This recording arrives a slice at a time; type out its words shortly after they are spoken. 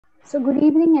So good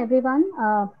evening, everyone.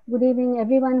 Good evening,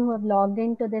 everyone who have logged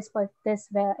into this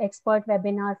expert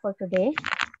webinar for today.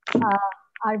 Uh,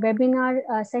 our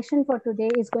webinar session for today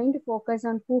is going to focus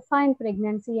on PUFA in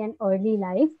pregnancy and early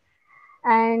life.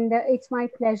 And it's my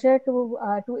pleasure to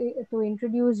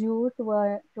introduce you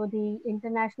to the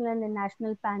international and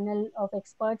national panel of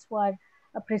experts who are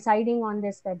presiding on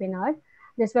this webinar.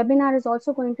 This webinar is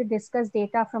also going to discuss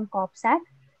data from COPSAT,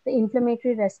 the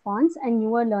inflammatory response, and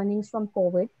newer learnings from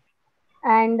COVID.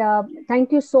 And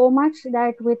thank you so much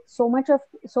that with so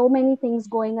many things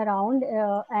going around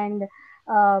and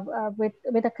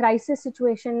with a crisis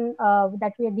situation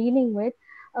that we are dealing with,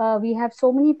 we have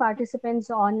so many participants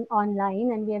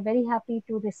online, and we are very happy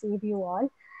to receive you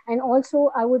all. And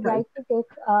also I would Right. like to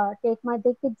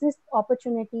take this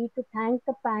opportunity to thank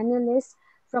the panelists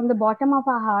from the bottom of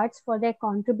our hearts for their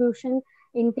contribution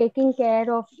in taking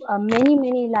care of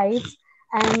many lives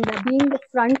and being the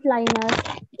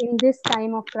frontliners in this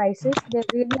time of crisis. They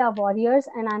really are warriors,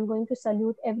 and I'm going to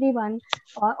salute everyone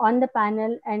on the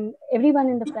panel and everyone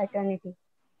in the fraternity.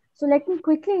 So let me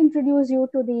quickly introduce you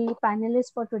to the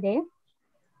panelists for today.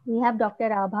 We have Dr.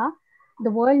 Abha.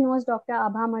 The world knows Dr.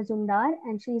 Abha Majumdar,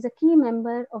 and she is a key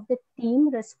member of the team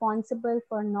responsible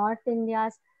for North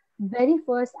India's very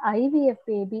first IVF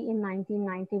baby in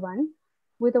 1991,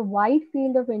 with a wide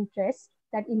field of interest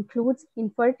that includes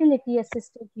infertility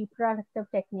assisted reproductive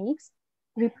techniques,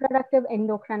 reproductive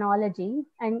endocrinology,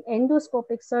 and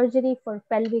endoscopic surgery for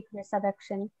pelvic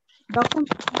resurrection. Dr.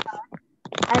 Majumdar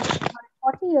has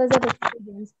over 40 years of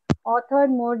experience, authored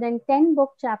more than 10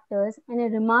 book chapters, and a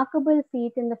remarkable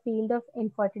feat in the field of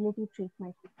infertility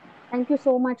treatment. Thank you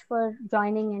so much for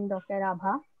joining in, Dr.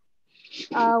 Abha.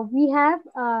 We have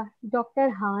Dr.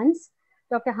 Hans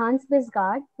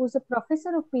Bisgaard, who's a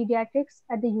professor of pediatrics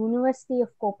at the University of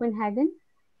Copenhagen.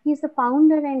 He's the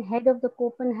founder and head of the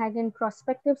Copenhagen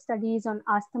Prospective Studies on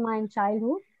Asthma in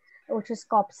Childhood, which is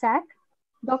COPSAC.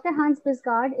 Dr. Hans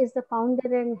Bisgaard is the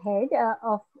founder and head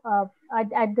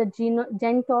at the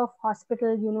Gentofte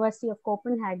Hospital, University of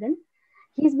Copenhagen.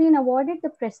 He's been awarded the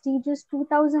prestigious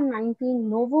 2019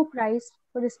 Novo Prize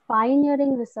for his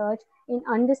pioneering research in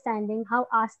understanding how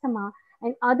asthma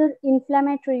and other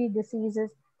inflammatory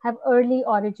diseases have early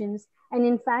origins. And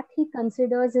in fact, he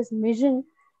considers his mission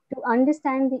to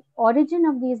understand the origin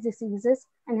of these diseases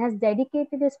and has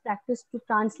dedicated his practice to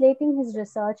translating his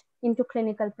research into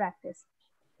clinical practice.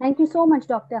 Thank you so much,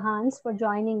 Dr. Hans, for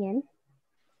joining in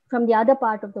from the other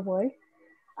part of the world.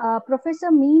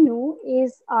 Professor Meenu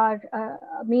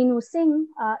Singh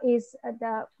is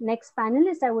the next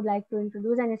panelist I would like to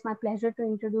introduce, and it's my pleasure to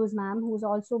introduce ma'am, who's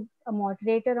also a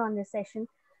moderator on this session.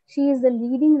 She is the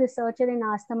leading researcher in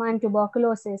asthma and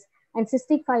tuberculosis and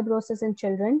cystic fibrosis in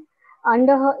children.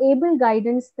 Under her able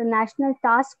guidance, the National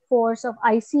Task Force of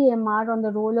ICMR on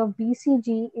the role of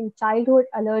BCG in childhood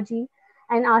allergy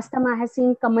and asthma has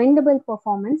seen commendable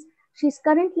performance. She is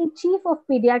currently Chief of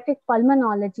Pediatric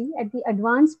Pulmonology at the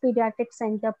Advanced Pediatric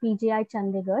Center, PGI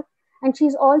Chandigarh, and she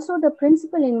is also the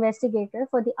Principal Investigator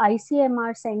for the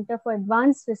ICMR Center for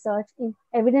Advanced Research in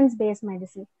Evidence-Based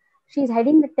Medicine. She is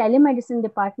heading the Telemedicine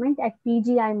Department at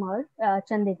PGI MER,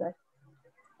 Chandigarh.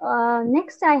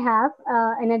 Next, I have,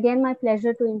 and again, my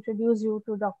pleasure to introduce you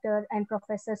to Dr. and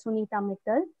Professor Sunita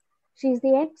Mittal. She is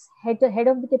the ex-head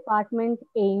of the department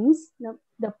AIMS,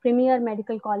 the premier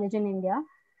medical college in India,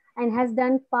 and has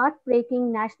done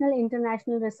path-breaking national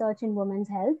international research in women's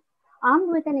health. Armed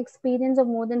with an experience of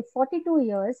more than 42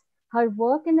 years, her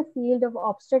work in the field of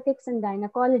obstetrics and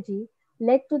gynecology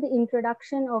led to the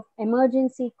introduction of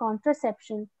emergency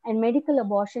contraception and medical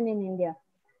abortion in India.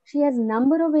 She has a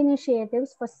number of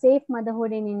initiatives for safe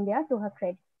motherhood in India to her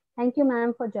credit. Thank you,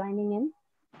 ma'am, for joining in.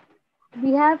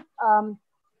 We have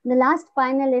the last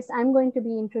finalist I'm going to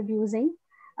be introducing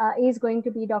is going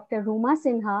to be Dr. Ruma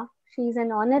Sinha. She is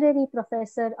an honorary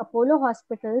professor, Apollo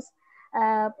Hospitals,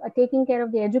 taking care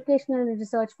of the Educational and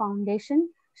Research Foundation.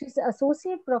 She's an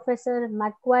associate professor at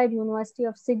Macquarie University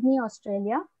of Sydney,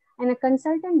 Australia, and a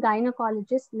consultant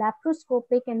gynecologist,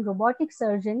 laparoscopic and robotic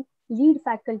surgeon, lead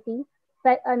faculty,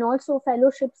 and also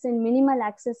fellowships in minimal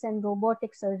access and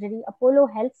robotic surgery, Apollo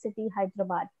Health City,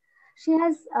 Hyderabad. She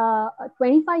has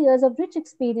 25 years of rich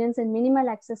experience in minimal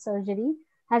access surgery,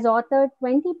 has authored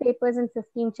 20 papers and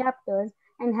 15 chapters,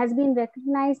 and has been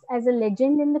recognized as a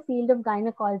legend in the field of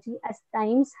gynecology as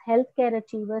Times Healthcare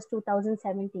Achievers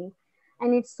 2017.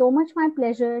 And it's so much my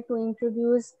pleasure to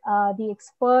introduce the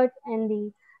expert and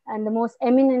the most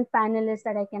eminent panelist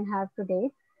that I can have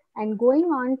today. And going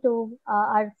on to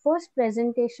our first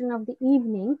presentation of the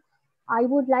evening, I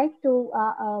would like to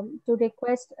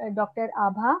request Dr.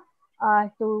 Abha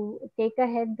to take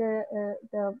ahead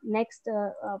the next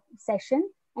session,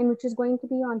 and which is going to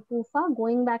be on PUFA,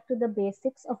 going back to the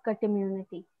basics of gut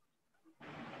immunity.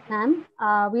 Ma'am,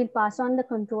 we'll pass on the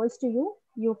controls to you.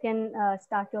 You can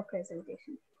start your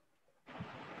presentation.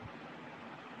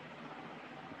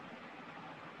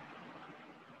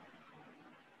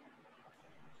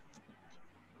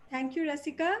 Thank you,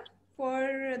 Rasika, for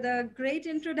the great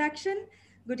introduction.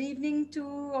 Good evening to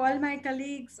all my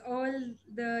colleagues, all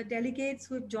the delegates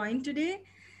who have joined today.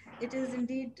 It is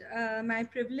indeed my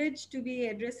privilege to be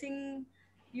addressing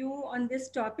you on this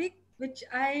topic, which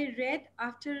I read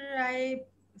after I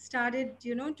started,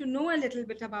 to know a little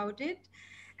bit about it.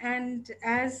 And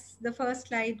as the first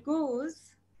slide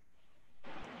goes,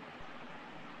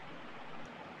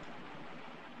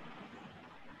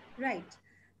 right.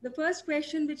 The first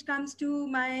question which comes to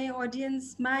my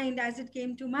audience mind as it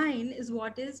came to mine is,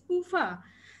 what is PUFA?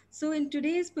 So in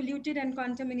today's polluted and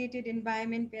contaminated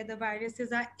environment where the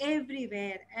viruses are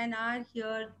everywhere and are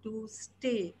here to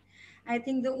stay, I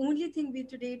think the only thing we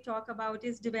today talk about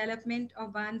is development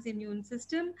of one's immune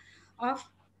system, of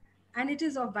and it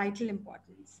is of vital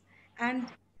importance. And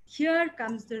here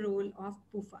comes the role of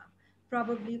PUFA,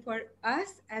 probably for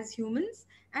us as humans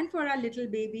and for our little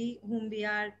baby whom we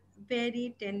are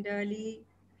very tenderly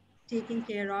taking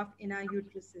care of in our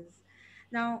uteruses.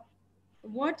 Now,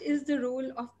 what is the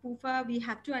role of PUFA? We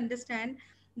have to understand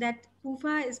that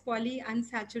PUFA is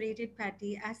polyunsaturated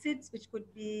fatty acids, which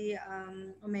could be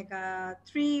omega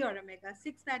 3 or omega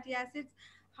 6 fatty acids.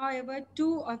 However,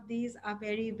 two of these are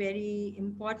very, very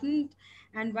important,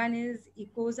 and one is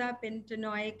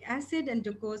eicosapentaenoic acid and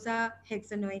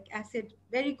docosahexaenoic acid,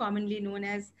 very commonly known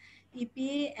as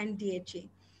EPA and DHA.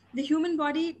 The human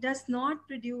body does not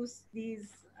produce these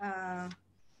uh,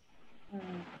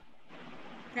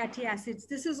 fatty acids.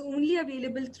 This is only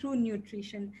available through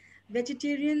nutrition.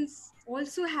 Vegetarians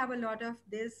also have a lot of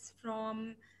this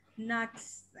from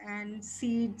nuts and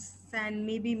seeds and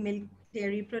maybe milk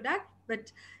dairy product,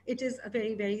 but it is a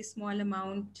very, very small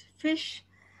amount. Fish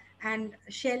and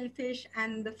shellfish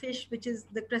and the fish, which is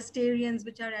the crustaceans,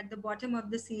 which are at the bottom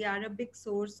of the sea, are a big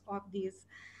source of these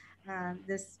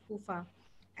this PUFA.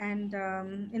 And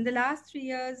in the last 3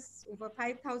 years, over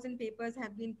 5,000 papers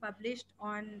have been published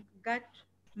on gut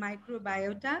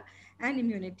microbiota and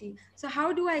immunity. So,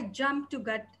 how do I jump to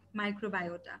gut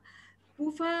microbiota?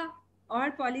 PUFA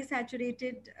or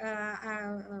polyunsaturated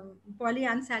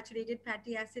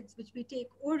fatty acids, which we take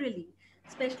orally,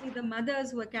 especially the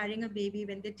mothers who are carrying a baby,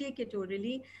 when they take it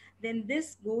orally, then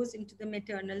this goes into the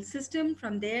maternal system.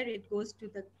 From there, it goes to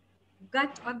the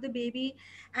gut of the baby,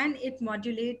 and it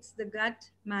modulates the gut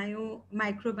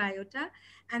microbiota,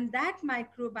 and that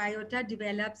microbiota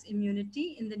develops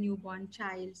immunity in the newborn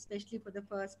child, especially for the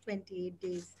first 28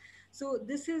 days. So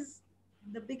this is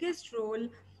the biggest role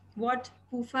what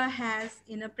PUFA has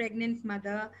in a pregnant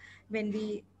mother when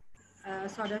we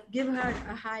sort of give her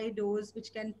a high dose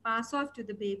which can pass off to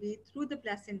the baby through the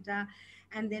placenta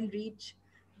and then reach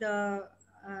the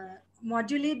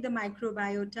modulate the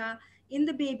microbiota in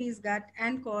the baby's gut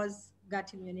and cause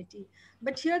gut immunity.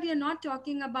 But here we are not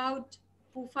talking about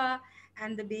PUFA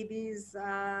and the baby's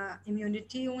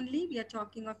immunity only. We are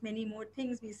talking of many more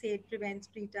things. We say it prevents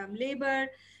preterm labor.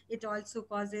 It also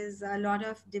causes a lot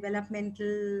of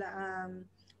developmental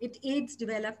it aids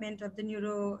development of the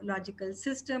neurological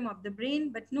system of the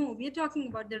brain. But no, we are talking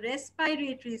about the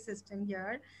respiratory system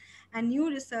here. And new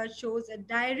research shows a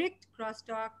direct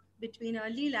crosstalk between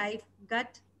early life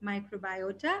gut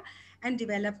microbiota and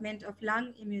development of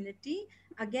lung immunity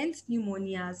against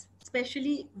pneumonias,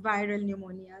 especially viral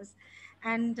pneumonias.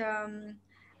 And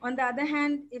on the other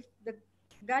hand, if the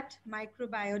gut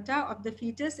microbiota of the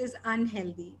fetus is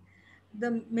unhealthy,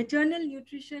 the maternal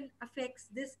nutrition affects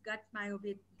this gut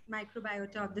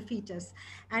microbiota of the fetus.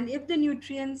 And if the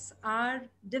nutrients are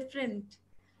different,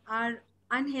 are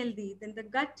unhealthy, then the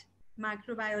gut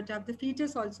microbiota of the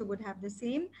fetus also would have the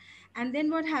same. And then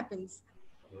what happens?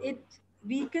 It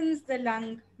weakens the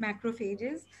lung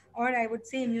macrophages, or I would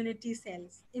say immunity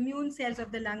cells. Immune cells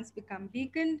of the lungs become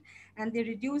weakened, and they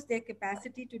reduce their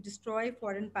capacity to destroy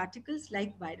foreign particles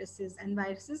like viruses, and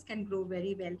viruses can grow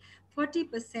very well.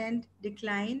 40%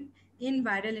 decline in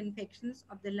viral infections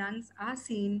of the lungs are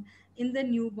seen in the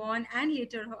newborn and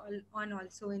later on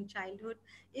also in childhood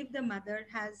if the mother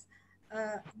has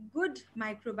a good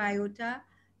microbiota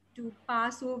to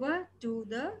pass over to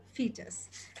the fetus.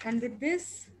 And with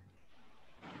this,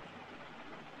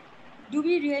 do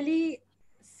we really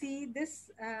see this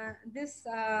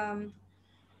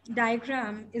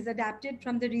diagram is adapted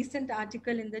from the recent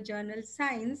article in the journal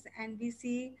Science, and we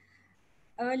see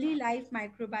early life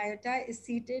microbiota is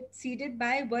seeded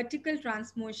by vertical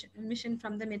transmission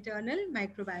from the maternal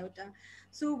microbiota.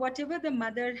 So whatever the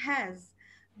mother has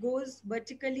goes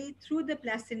vertically through the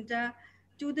placenta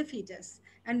to the fetus.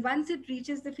 And once it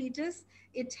reaches the fetus,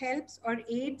 it helps or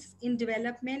aids in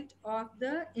development of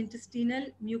the intestinal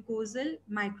mucosal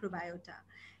microbiota.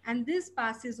 And this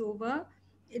passes over,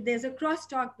 there's a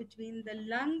crosstalk between the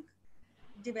lung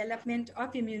development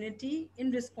of immunity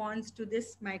in response to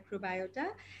this microbiota,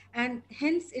 and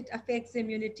hence it affects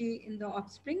immunity in the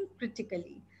offspring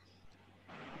critically.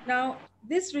 Now,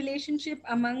 this relationship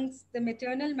amongst the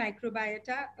maternal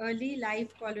microbiota, early life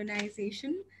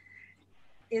colonization,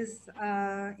 is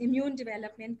immune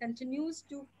development continues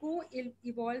to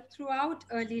co-evolve throughout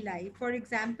early life. For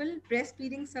example,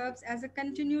 breastfeeding serves as a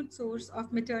continued source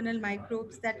of maternal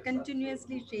microbes that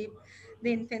continuously shape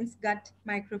the infant's gut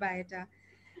microbiota.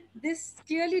 This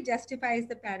clearly justifies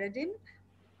the paradigm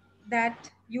that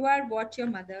you are what your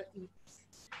mother eats.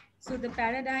 So, the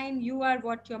paradigm you are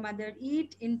what your mother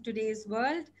eat in today's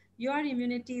world, your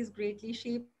immunity is greatly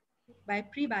shaped by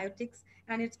prebiotics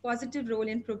and its positive role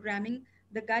in programming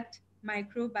the gut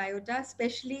microbiota,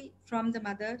 especially from the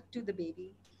mother to the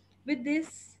baby. With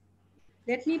this,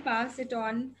 let me pass it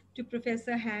on to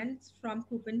Professor Hans from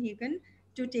Copenhagen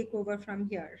to take over from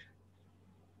here.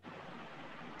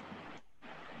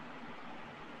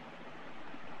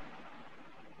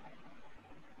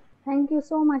 Thank you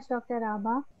so much, Dr.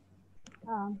 Abha.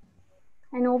 Um,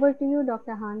 and over to you,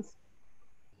 Dr. Hans.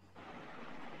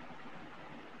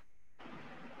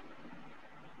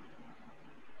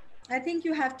 I think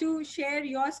you have to share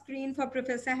your screen for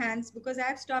Professor Hans because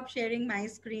I've stopped sharing my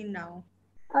screen now.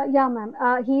 Yeah, ma'am.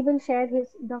 He will share his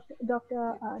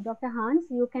Dr. Hans.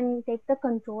 You can take the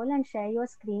control and share your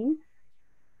screen.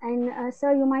 And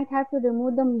sir, you might have to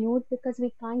remove the mute because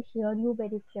we can't hear you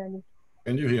very clearly.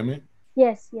 Can you hear me?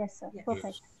 Yes, yes, sir. Yes.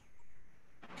 Perfect.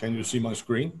 Can you see my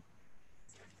screen?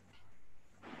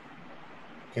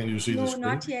 Can you see the No, screen?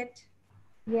 not yet.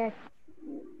 Yet,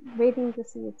 waiting to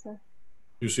see it, sir.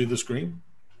 You see the screen?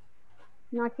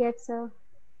 Not yet, sir.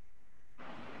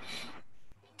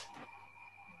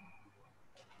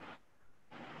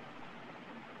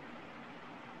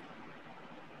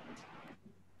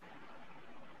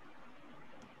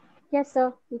 Yes,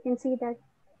 sir. We can see that.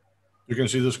 You can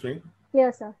see the screen?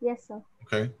 Yes, sir. Yes, sir.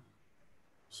 Okay.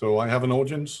 So I have an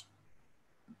audience.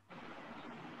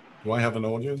 Do I have an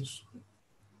audience?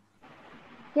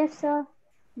 Yes, sir.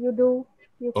 You do.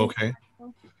 You can. Okay.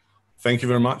 Thank you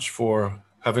very much for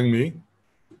having me.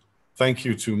 Thank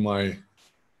you to my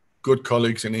good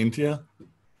colleagues in India.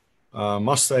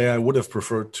 Must say I would have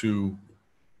preferred to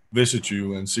visit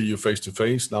you and see you face to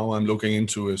face. Now I'm looking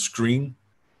into a screen.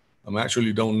 I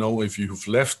actually don't know if you've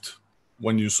left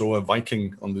when you saw a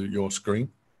Viking on your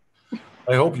screen.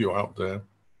 I hope you're out there.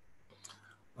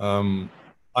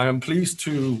 I am pleased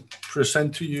to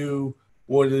present to you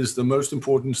what is the most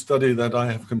important study that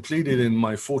I have completed in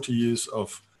my 40 years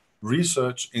of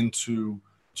research into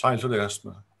childhood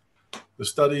asthma. The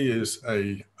study is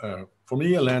for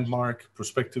me, a landmark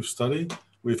prospective study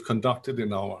we've conducted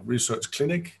in our research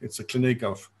clinic. It's a clinic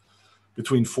of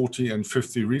between 40 and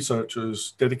 50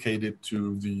 researchers dedicated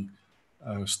to the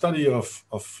study of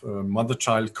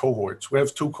mother-child cohorts. We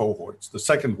have two cohorts. The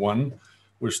second one,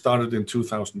 which started in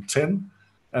 2010,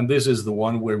 and this is the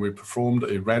one where we performed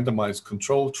a randomized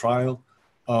control trial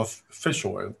of fish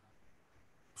oil.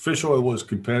 Fish oil was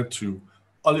compared to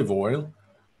olive oil.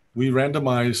 We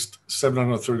randomized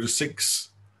 736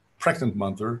 pregnant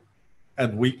mothers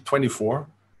at week 24,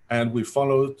 and we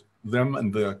followed them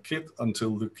and their kid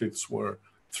until the kids were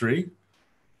 3,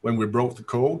 when we broke the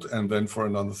code, and then for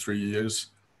another 3 years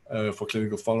for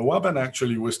clinical follow-up. And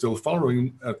actually, we're still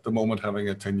following at the moment, having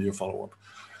a 10-year follow-up.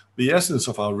 The essence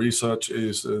of our research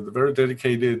is the very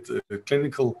dedicated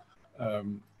clinical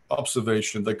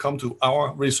observation. They come to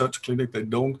our research clinic. They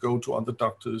don't go to other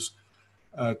doctors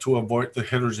to avoid the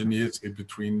heterogeneity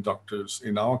between doctors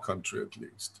in our country, at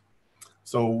least.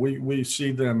 So we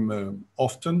see them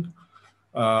often.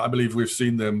 I believe we've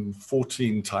seen them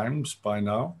 14 times by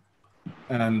now.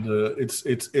 And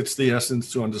it's the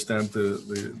essence to understand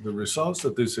the results,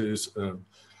 that this is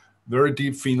very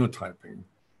deep phenotyping.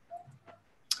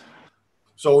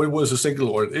 So it is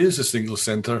a single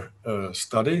center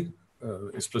study.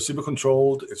 It's placebo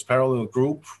controlled. It's parallel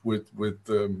group with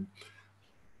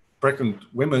pregnant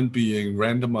women being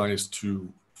randomized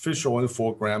to fish oil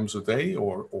 4 grams a day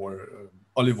or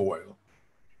olive oil.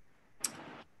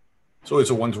 So it's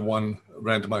a 1-to-1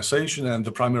 randomization, and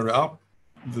the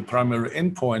primary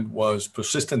endpoint was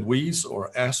persistent wheeze or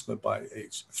asthma by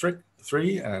age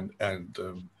 3 and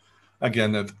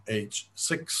again at age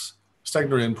 6.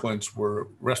 Secondary endpoints were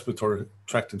respiratory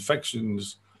tract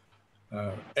infections,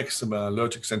 eczema,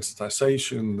 allergic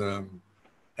sensitization,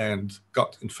 and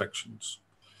gut infections.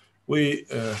 We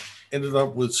ended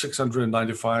up with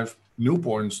 695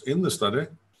 newborns in the study,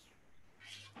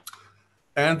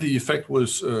 and the effect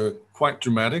was quite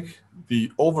dramatic.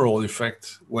 The overall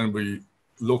effect, when we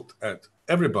looked at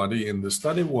everybody in the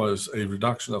study, was a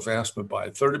reduction of asthma by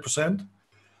 30%.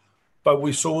 But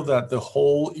we saw that the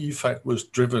whole effect was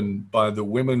driven by the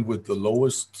women with the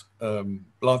lowest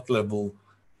blood level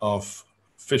of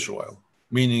fish oil,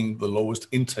 meaning the lowest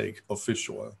intake of fish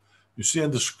oil. You see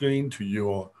on the screen to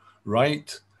your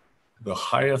right, the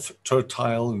higher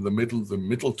tertile, in the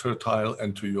middle tertile,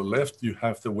 and to your left, you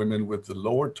have the women with the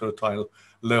lower tertile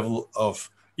level of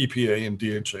EPA and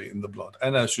DHA in the blood.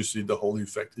 And as you see, the whole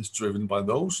effect is driven by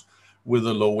those with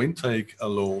a low intake, a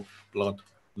low blood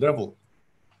level.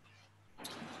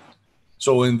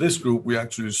 So in this group, we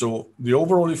actually saw the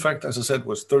overall effect, as I said,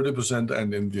 was 30%,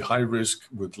 and in the high risk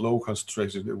with low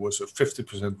concentration, it was a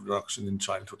 50% reduction in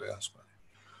childhood asthma.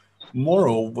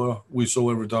 Moreover, we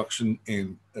saw a reduction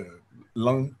in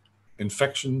lung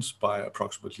infections by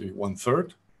approximately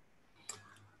 1/3.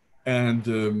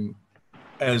 And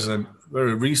as a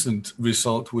very recent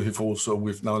result,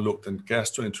 we've now looked at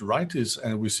gastroenteritis,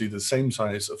 and we see the same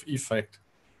size of effect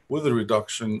with a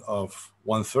reduction of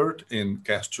 1/3 in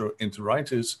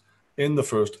gastroenteritis in the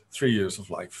first 3 years of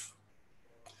life.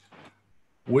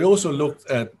 We also looked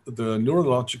at the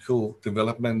neurological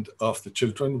development of the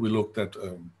children. We looked at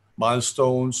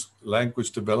milestones,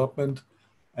 language development,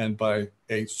 and by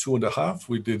age 2.5,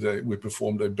 we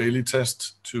performed a Bailey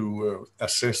test to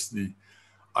assess the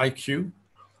IQ.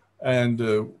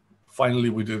 And finally,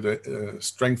 we did a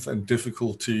strength and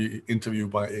difficulty interview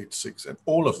by age 6, and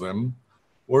all of them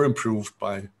were improved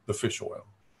by the fish oil.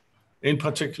 In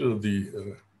particular,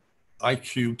 the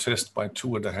IQ test by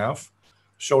 2.5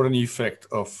 showed an effect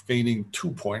of gaining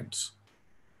 2 points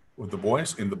with the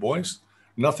boys,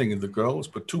 nothing in the girls,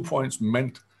 but 2 points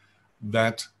meant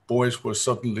that boys were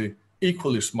suddenly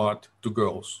equally smart to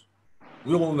girls.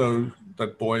 We all know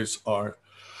that boys are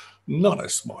not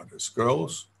as smart as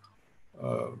girls.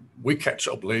 We catch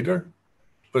up later,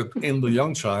 but in the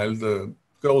young child, the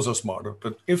girls are smarter.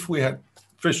 But if we had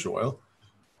fish oil,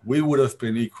 we would have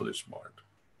been equally smart.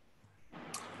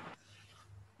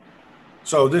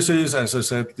 So this is, as I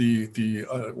said, the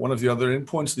one of the other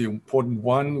endpoints, the important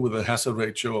one, with a hazard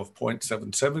ratio of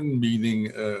 0.77,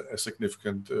 meaning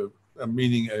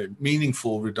a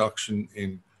meaningful reduction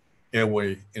in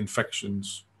airway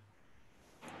infections.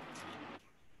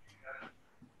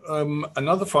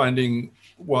 Another finding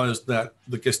was that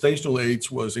the gestational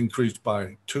age was increased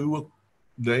by 2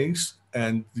 days,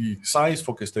 and the size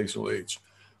for gestational age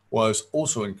was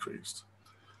also increased.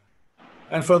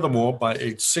 And furthermore, by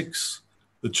age 6,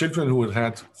 the children who had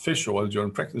had fish oil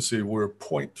during pregnancy were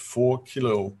 0.4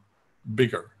 kilo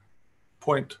bigger,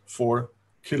 0.4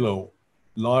 kilo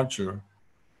larger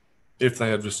if they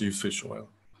had received fish oil.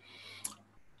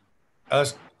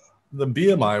 As the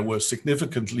BMI was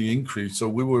significantly increased, so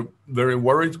we were very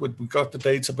worried when we got the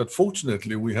data, but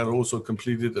fortunately we had also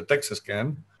completed a DEXA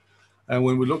scan. And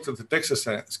when we looked at the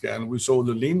DEXA scan, we saw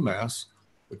the lean mass,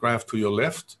 the graph to your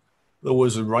left. There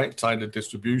was a right-sided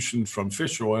distribution from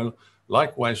fish oil,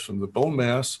 likewise from the bone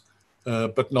mass,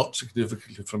 but not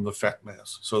significantly from the fat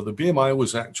mass. So the BMI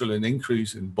was actually an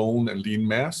increase in bone and lean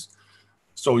mass.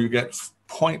 So you get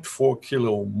 0.4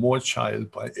 kilo more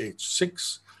child by age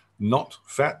 6, not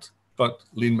fat, but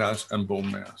lean mass and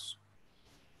bone mass.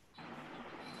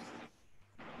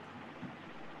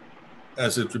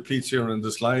 As it repeats here on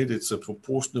the slide, it's a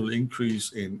proportional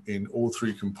increase in all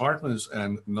 3 compartments,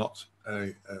 and not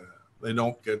they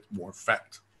don't get more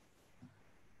fat.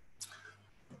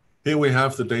 Here we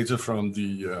have the data from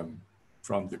the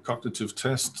cognitive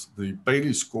test, the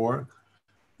Bailey score.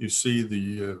 You see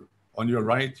on your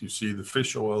right, you see the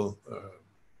fish oil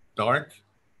dark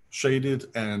shaded,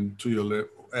 and to your left,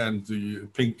 and the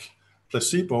pink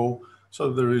placebo.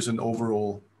 So there is an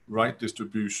overall right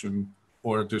distribution,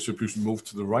 or a distribution moved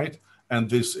to the right, and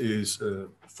this is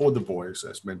for the boys,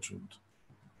 as mentioned.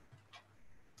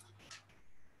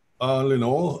 All in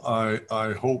all,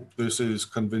 I hope this is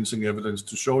convincing evidence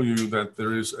to show you that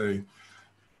there is a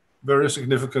very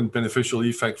significant beneficial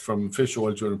effect from fish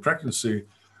oil during pregnancy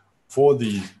for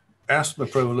the asthma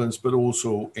prevalence, but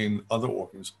also in other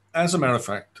organs. As a matter of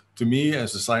fact, to me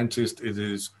as a scientist, it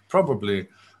is probably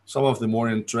some of the more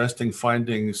interesting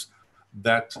findings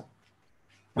that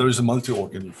there is a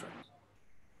multi-organ effect.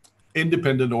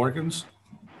 Independent organs,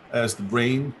 as the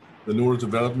brain, the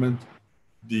neurodevelopment,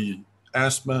 the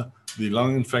asthma, the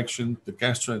lung infection, the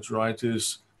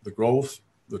gastroenteritis, the growth,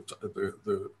 the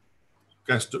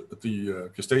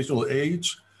gestational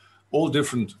age, all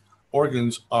different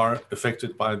organs are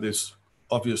affected by this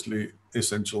obviously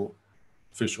essential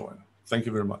fish oil. Thank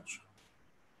you very much.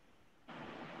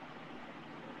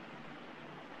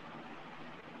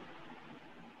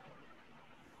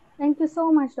 Thank you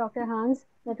so much, Dr. Hans.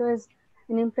 That was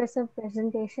an impressive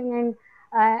presentation.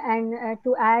 And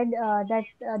to add that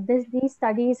these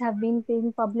studies have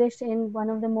been published in one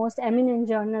of the most eminent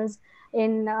journals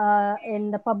in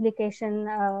the publication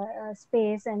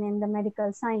space and in the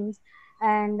medical science.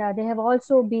 And they have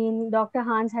also been, Dr.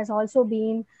 Hans has also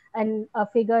been a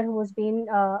figure who has been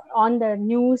on the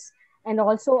news and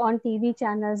also on TV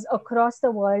channels across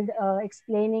the world,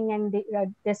 explaining and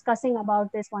discussing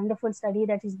about this wonderful study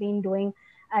that he's been doing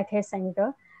at his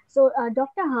center. So,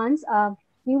 Dr. Hans,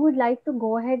 we would like to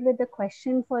go ahead with the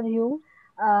question for you.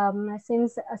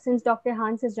 Since Dr.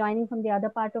 Hans is joining from the other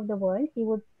part of the world, he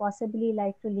would possibly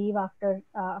like to leave after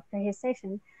his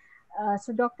session.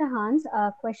 So, Dr. Hans,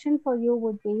 a question for you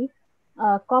would be,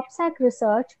 COPSAC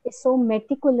research is so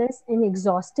meticulous and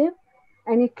exhaustive,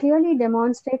 and it clearly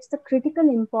demonstrates the critical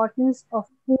importance of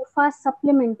PUFA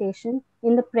supplementation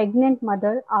in the pregnant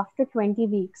mother after 20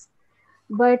 weeks.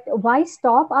 But why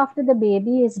stop after the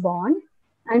baby is born?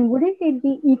 And wouldn't it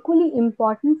be equally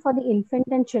important for the infant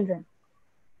and children?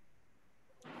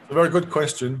 A very good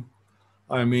question.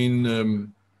 I mean,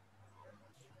 the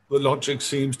logic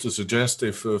seems to suggest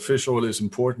if fish oil is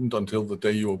important until the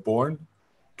day you are born,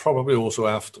 probably also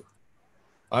after.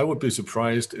 I would be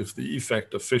surprised if the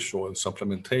effect of fish oil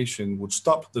supplementation would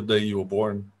stop the day you were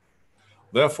born.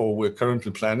 Therefore, we're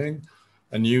currently planning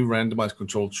a new randomized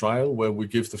controlled trial where we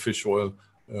give the fish oil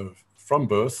from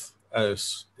birth,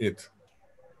 as it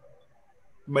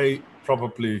may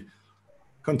probably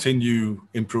continue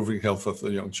improving health of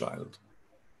the young child.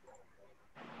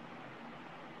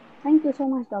 Thank you so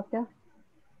much, doctor.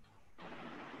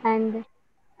 And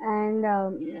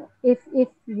if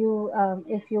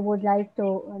you would like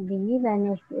to leave,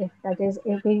 and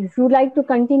if you'd like to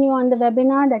continue on the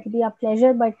webinar, that would be a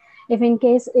pleasure. But if in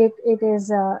case it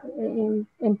is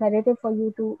imperative for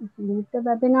you to leave the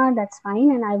webinar, that's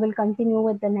fine, and I will continue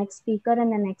with the next speaker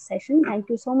and the next session. Thank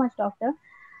you so much, doctor.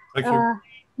 Thank you.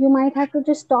 You might have to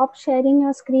just stop sharing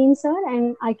your screen, sir,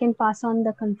 and I can pass on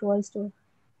the controls to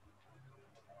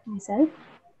myself.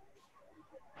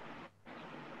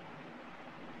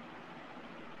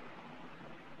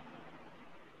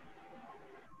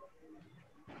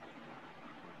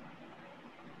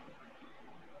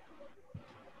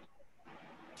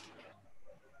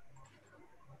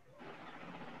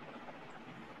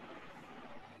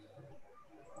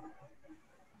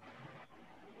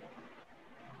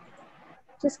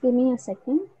 Just give me a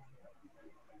second.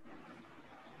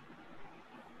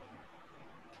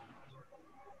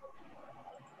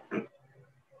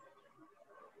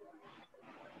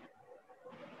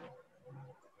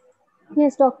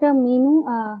 Yes, Dr.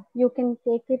 Meenu, you can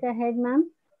take it ahead,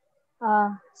 ma'am.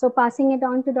 So passing it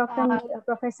on to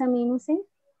Professor Meenu Singh.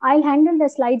 I'll handle the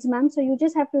slides, ma'am. So you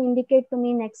just have to indicate to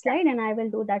me next slide and I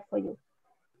will do that for you.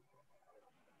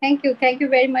 Thank you. Thank you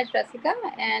very much, Rasika.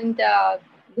 And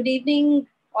good evening,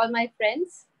 all my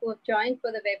friends who have joined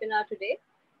for the webinar today.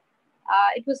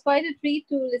 It was quite a treat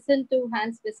to listen to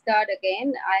Hans Bisgaard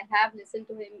again. I have listened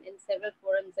to him in several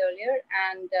forums earlier,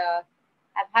 and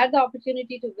I've had the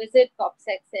opportunity to visit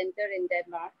COPSAC Center in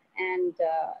Denmark, and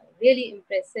really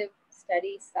impressive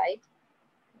study site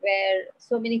where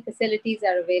so many facilities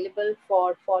are available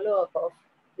for follow-up of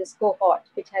this cohort,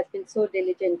 which has been so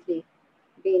diligently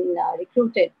been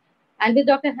recruited. And with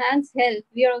Dr. Hans' help,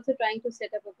 we are also trying to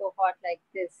set up a cohort like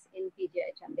this in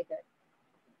PGI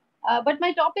Chandigarh. But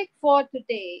my topic for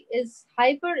today is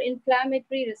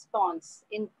hyperinflammatory response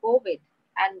in COVID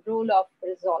and role of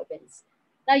resolvents.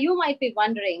 Now, you might be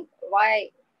wondering why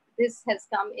this has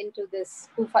come into this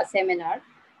PUFA seminar.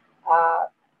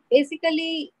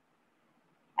 Basically,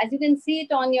 as you can see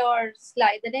it on your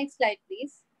slide, the next slide,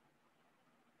 please.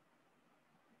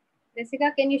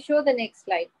 Jessica, can you show the next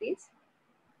slide, please?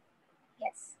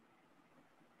 Yes.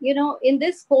 You know, in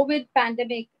this COVID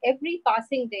pandemic, every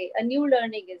passing day, a new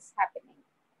learning is happening.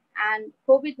 And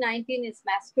COVID-19 is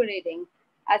masquerading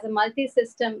as a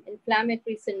multi-system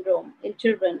inflammatory syndrome in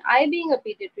children. I, being a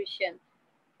pediatrician,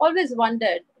 always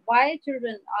wondered why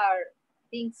children are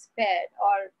being spared,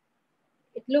 or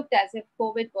it looked as if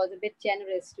COVID was a bit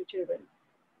generous to children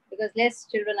because less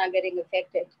children are getting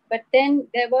affected. But then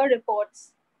there were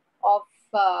reports of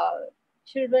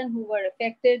children who were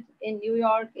affected in New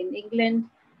York, in England,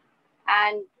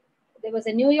 and there was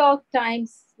a New York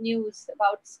Times news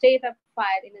about state of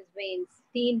fire in his veins,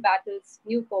 teen battles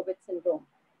new COVID syndrome.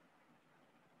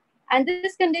 And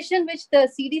this condition, which the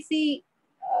CDC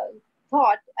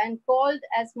thought and called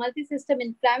as multisystem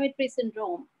inflammatory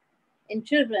syndrome in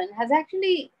children, has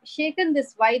actually shaken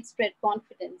this widespread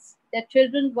confidence that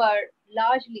children were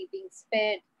largely being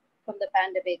spared from the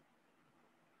pandemic.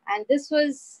 And this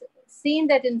was seen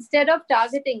that instead of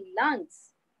targeting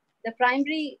lungs, the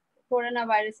primary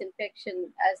coronavirus infection,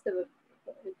 as the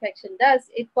infection does,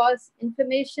 it caused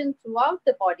inflammation throughout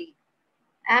the body,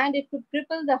 and it could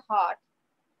cripple the heart,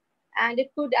 and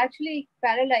it could actually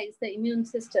paralyze the immune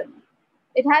system.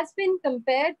 It has been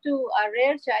compared to a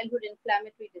rare childhood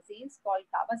inflammatory disease called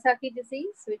Kawasaki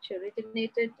disease, which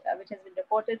originated, which has been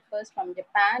reported first from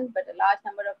Japan, but a large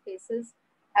number of cases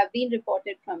have been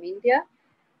reported from India.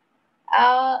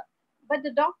 But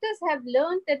the doctors have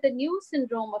learned that the new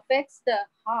syndrome affects the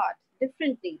heart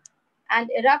differently and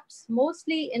erupts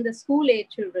mostly in the school-age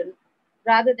children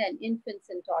rather than infants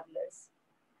and toddlers.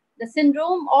 The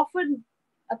syndrome often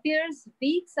appears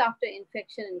weeks after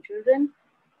infection in children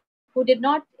who did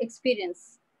not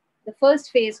experience the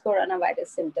first phase coronavirus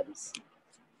symptoms.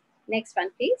 Next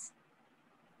one, please.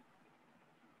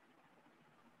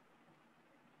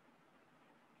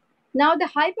 Now, the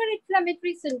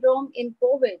hyperinflammatory syndrome in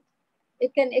COVID,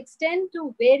 it can extend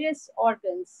to various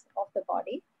organs of the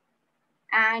body.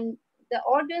 And the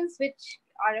organs which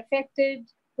are affected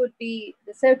could be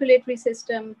the circulatory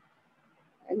system,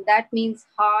 and that means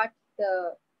heart,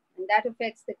 and that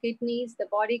affects the kidneys. The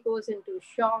body goes into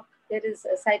shock. There is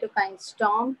a cytokine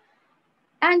storm.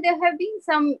 And there have been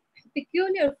some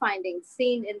peculiar findings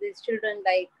seen in these children,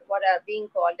 like what are being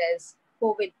called as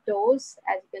COVID toes,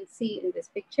 as you can see in this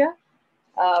picture,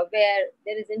 where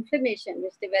there is inflammation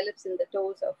which develops in the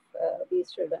toes of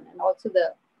these children, and also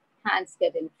the hands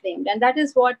get inflamed. And that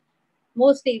is what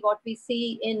we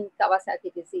see in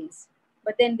Kawasaki disease.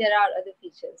 But then there are other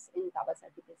features in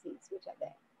Kawasaki disease which are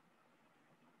there.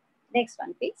 Next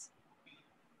one, please.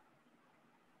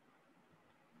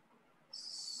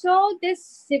 So this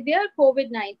severe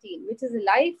COVID-19, which is a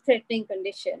life-threatening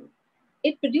condition,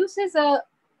 it produces a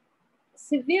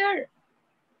severe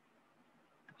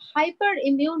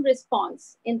hyperimmune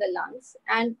response in the lungs,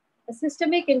 and a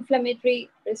systemic inflammatory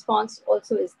response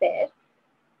also is there.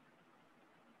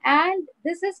 And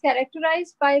this is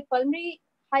characterized by pulmonary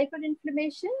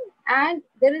hyperinflammation, and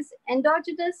there is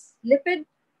endogenous lipid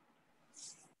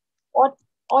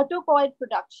autocoid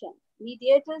production,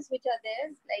 mediators which are there,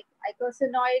 like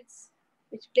eicosanoids,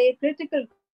 which play a critical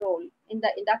role in the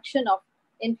induction of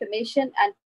inflammation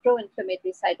and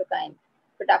pro-inflammatory cytokine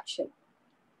production.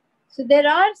 So there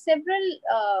are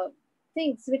several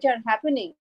things which are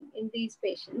happening in these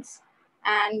patients,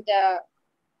 and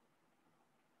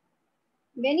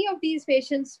many of these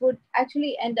patients would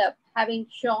actually end up having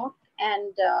shock,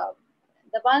 and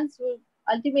the ones who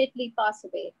ultimately pass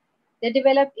away, they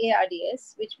develop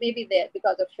ARDS, which may be there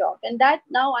because of shock. And that,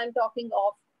 now I'm talking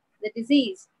of the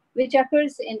disease, which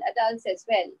occurs in adults as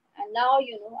well. And now,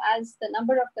 you know, as the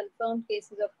number of confirmed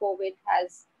cases of COVID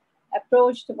has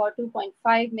approached about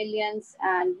 2.5 million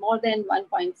and more than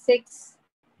 1.6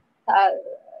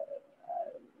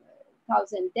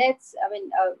 thousand deaths,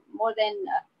 more than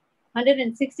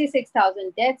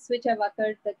 166,000 deaths which have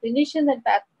occurred, the clinicians and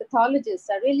pathologists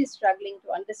are really struggling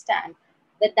to understand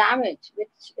the damage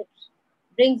which it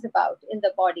brings about in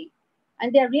the body.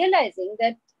 And they're realizing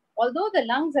that although the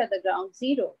lungs are the ground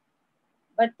zero,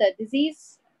 but the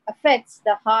disease affects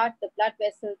the heart, the blood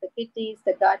vessels, the kidneys,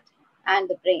 the gut, and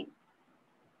the brain.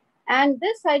 And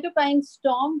this cytokine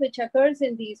storm which occurs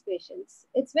in these patients,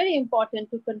 it's very important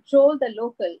to control the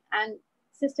local and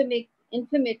systemic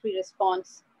inflammatory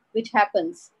response which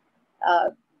happens,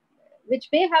 which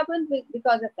may happen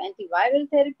because of antiviral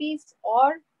therapies,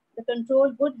 or the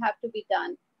control would have to be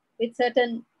done with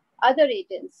certain other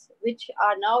agents which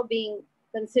are now being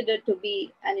considered to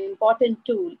be an important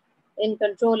tool in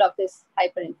control of this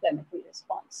hyperinflammatory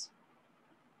response.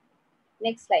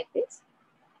 Next slide, please.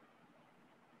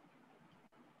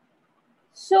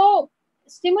 So,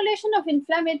 stimulation of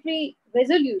inflammatory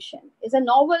resolution is a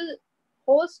novel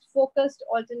host-focused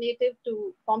alternative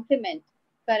to complement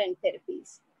current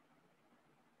therapies.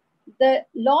 The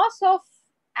loss of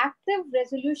active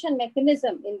resolution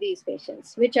mechanism in these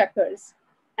patients, which occurs,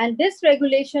 and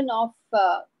dysregulation of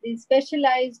these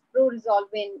specialized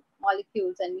pro-resolving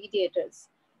molecules and mediators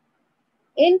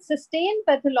in sustained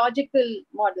pathological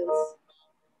models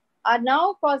are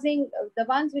now causing, the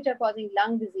ones which are causing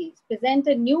lung disease, present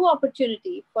a new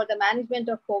opportunity for the management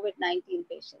of COVID-19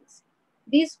 patients.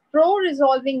 These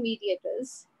pro-resolving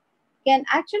mediators can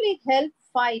actually help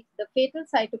fight the fatal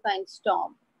cytokine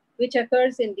storm, which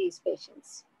occurs in these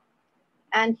patients.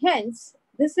 And hence,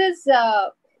 this is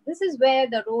where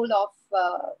the role of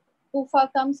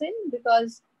PUFA comes in,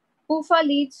 because PUFA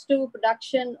leads to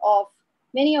production of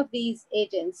many of these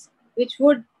agents, which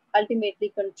would ultimately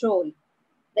control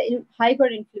the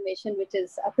hyperinflammation which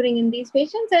is occurring in these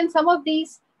patients. And some of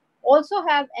these also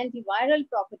have antiviral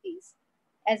properties,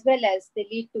 as well as they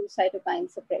lead to cytokine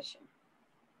suppression.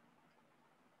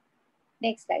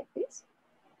 Next slide, please.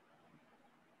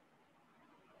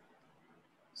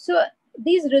 So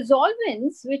these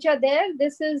resolvents which are there,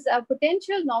 this is a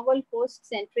potential novel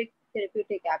host-centric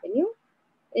therapeutic avenue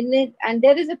in it, and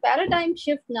there is a paradigm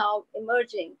shift now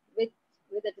emerging with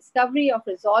the discovery of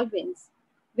resolvents,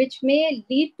 which may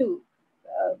lead to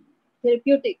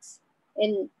therapeutics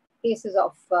in cases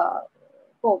of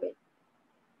COVID.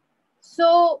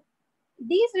 So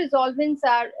these resolvents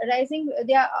are arising,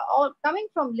 they are all coming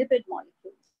from lipid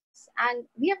molecules. And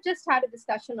we have just had a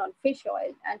discussion on fish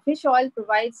oil, and fish oil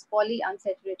provides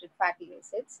polyunsaturated fatty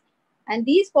acids. And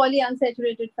these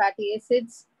polyunsaturated fatty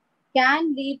acids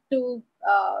can lead to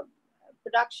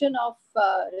production of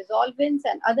resolvents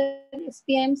and other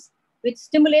SPMs, which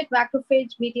stimulate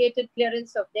macrophage-mediated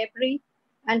clearance of debris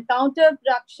and counter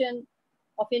production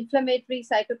of inflammatory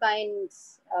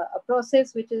cytokines, a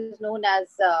process which is known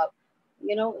as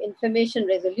inflammation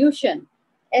resolution.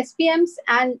 SPMs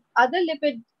and other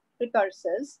lipid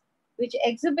precursors which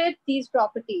exhibit these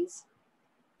properties,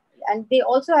 and they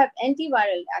also have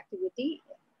antiviral activity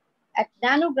at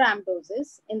nanogram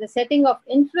doses in the setting of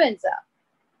influenza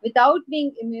without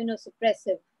being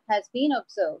immunosuppressive, has been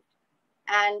observed.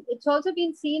 And it's also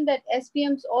been seen that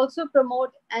SPMs also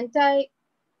promote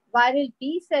antiviral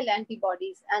B cell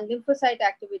antibodies and lymphocyte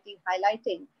activity,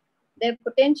 highlighting their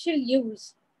potential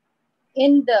use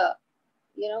in the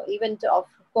event of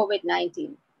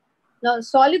COVID-19. Now,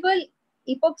 soluble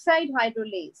epoxide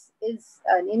hydrolase is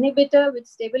an inhibitor which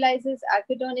stabilizes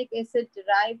arachidonic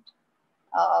acid-derived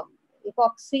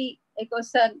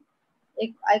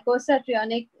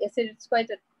eicosanotrionic acid. It's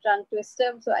quite a tongue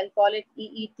twister, so I'll call it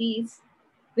EETs,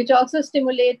 which also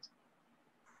stimulate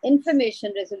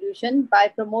inflammation resolution by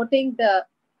promoting the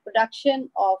production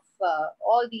of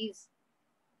all these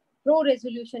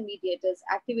pro-resolution mediators,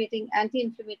 activating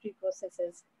anti-inflammatory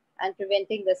processes and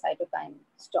preventing the cytokine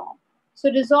storm. So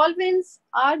resolvents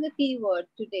are the key word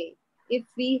today if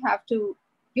we have to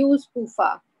use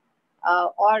PUFA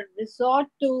or resort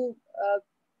to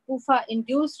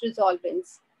PUFA-induced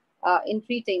resolvents in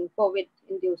treating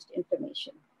COVID-induced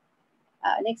inflammation.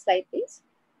 Next slide, please.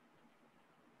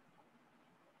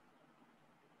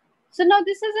 So now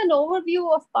this is an overview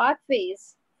of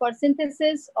pathways for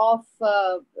synthesis of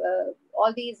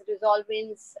all these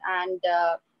resolvents and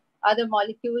other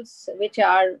molecules which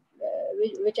are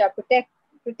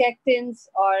protectants,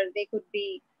 or they could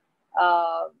be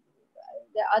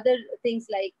the other things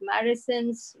like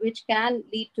maricins, which can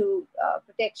lead to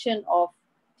protection of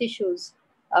tissues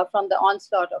from the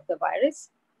onslaught of the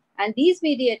virus. And these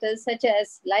mediators, such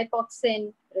as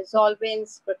lipoxin,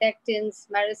 resolvents, protectants,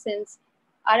 maricins,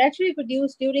 are actually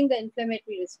produced during the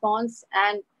inflammatory response,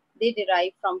 and they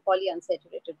derive from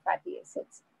polyunsaturated fatty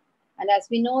acids. And as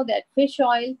we know that fish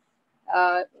oil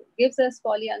gives us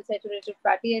polyunsaturated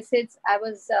fatty acids.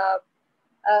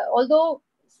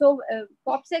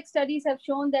 POPSEC studies have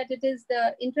shown that it is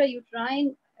the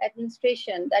intrauterine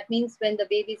administration, that means when the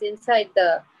baby is inside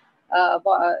the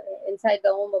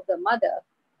womb of the mother,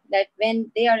 that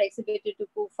when they are exhibited to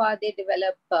PUFA, they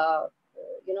develop a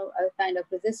kind of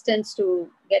resistance to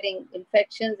getting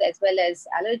infections as well as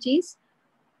allergies.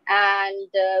 And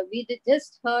we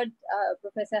just heard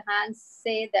Professor Hans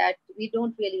say that we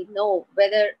don't really know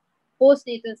whether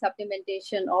postnatal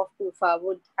supplementation of PUFA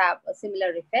would have a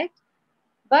similar effect.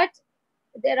 But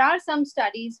there are some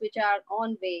studies which are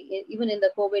on way, even in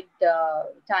the COVID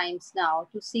times now,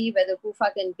 to see whether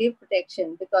PUFA can give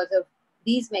protection because of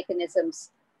these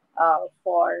mechanisms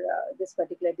for this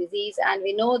particular disease. And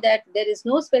we know that there is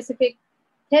no specific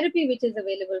therapy which is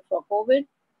available for COVID.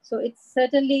 So it's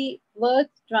certainly worth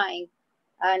trying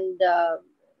and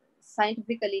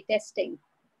scientifically testing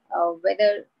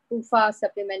whether PUFA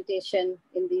supplementation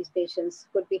in these patients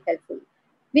could be helpful.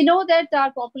 We know that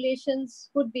our populations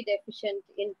could be deficient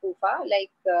in PUFA,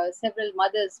 like several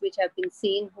mothers which have been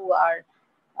seen who are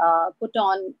put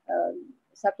on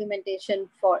supplementation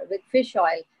with fish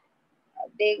oil.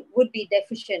 They would be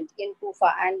deficient in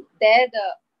PUFA, and there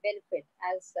the benefit,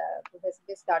 as Professor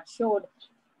Biscard showed,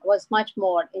 was much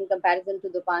more in comparison to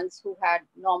the ones who had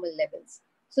normal levels.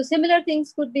 So similar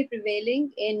things could be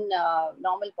prevailing in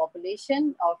normal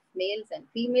population of males and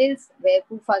females where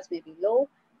PUFAs may be low,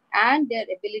 and their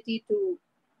ability to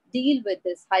deal with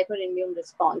this hyperimmune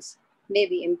response may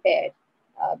be impaired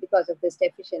because of this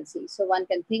deficiency. So one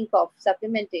can think of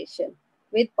supplementation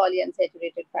with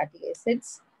polyunsaturated fatty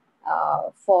acids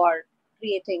for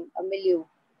creating a milieu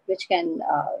which can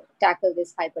tackle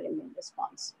this hyperimmune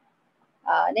response.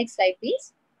 Next slide,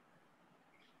 please.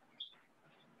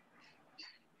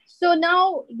 So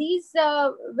now these,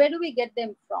 where do we get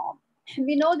them from?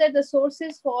 We know that the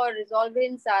sources for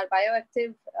resolvins are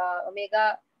bioactive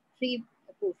omega-3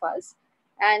 PUFAs.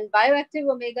 And bioactive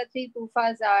omega-3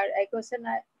 PUFAs are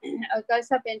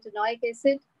eicosapentaenoic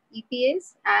acid,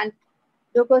 EPAs, and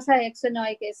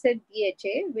docosahexaenoic acid,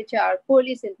 DHA, which are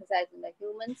poorly synthesized in the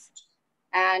humans.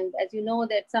 And as you know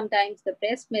that sometimes the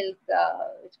breast milk,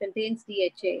 which contains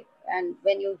DHA, and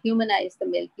when you humanize the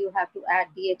milk, you have to add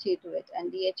DHA to it.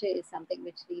 And DHA is something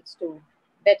which leads to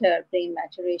better brain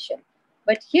maturation.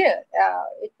 But here,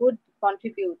 it would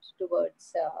contribute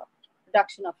towards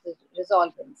production of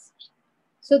resolvins.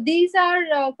 So these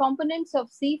are components of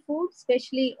seafood,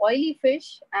 especially oily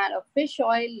fish and of fish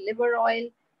oil, liver oil,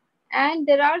 and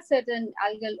there are certain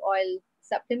algal oil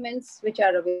supplements which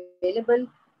are available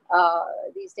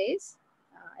these days.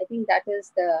 I think that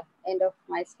is the end of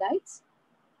my slides.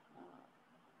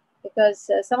 Because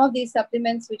some of these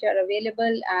supplements which are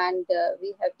available and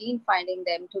we have been finding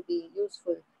them to be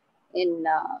useful in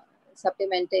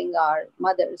supplementing our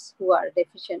mothers who are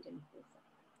deficient in food.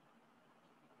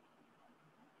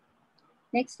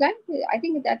 Next slide. I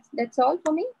think that's all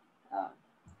for me. Yeah.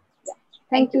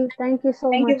 Thank you so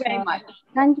much. Thank you very much.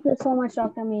 Thank you so much,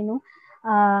 Dr. Meenu.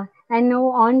 And now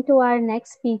on to our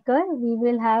next speaker. We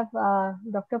will have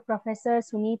Dr. Professor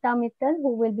Sunita Mittal,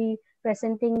 who will be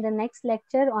presenting the next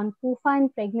lecture on PUFA in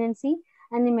pregnancy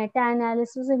and the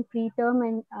meta-analysis in preterm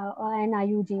and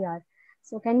IUGR.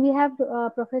 So can we have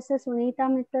Professor Sunita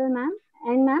Mittal, ma'am?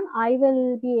 And ma'am, I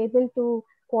will be able to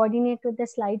coordinate with the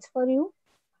slides for you.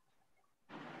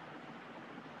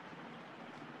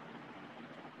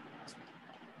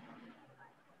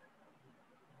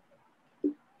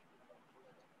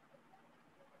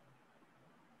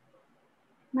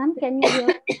 Ma'am, can you hear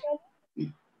me?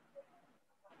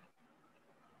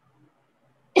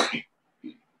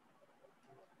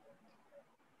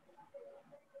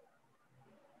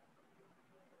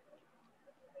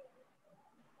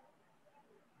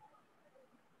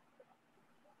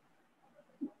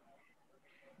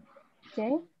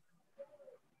 Okay.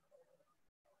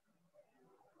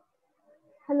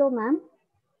 Hello, ma'am.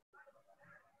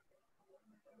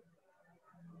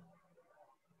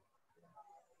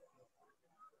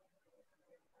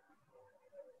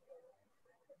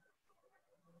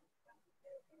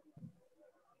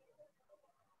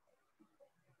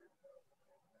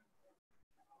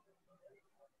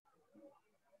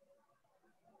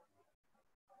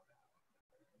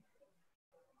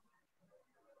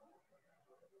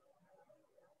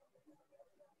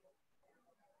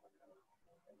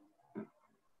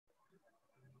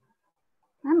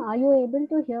 Ma'am, are you able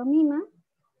to hear me, ma'am?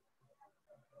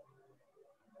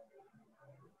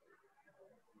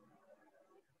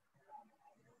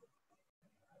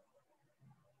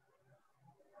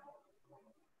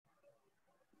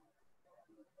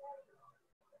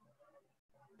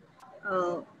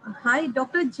 Hi,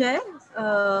 Dr. Jay.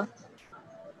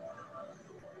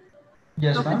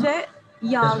 Yes, Dr. Jay,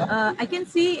 yeah, yes,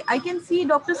 I can see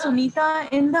Dr. Sunita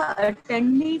in the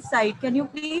attendee side. Can you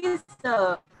please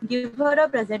give her a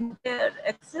presenter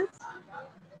access?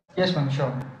 Yes, ma'am,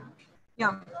 sure.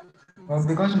 Yeah.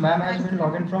 Because ma'am has been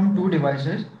logged in from 2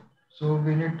 devices, so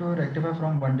we need to rectify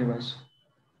from 1 device.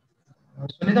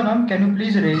 Sunita ma'am, can you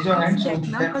please raise your hand so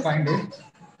we can find it?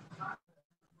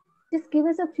 Just give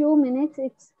us a few minutes.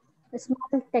 It's a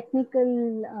small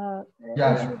technical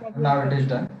issue that now it is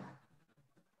done.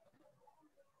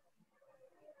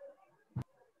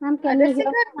 Ma'am, can you hear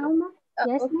me now, ma'am?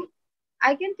 Yes, okay.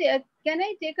 ma'am. Can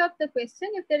I take up the question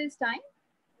if there is time?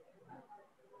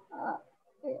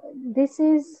 This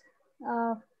is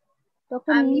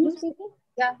Dr. Meenu speaking.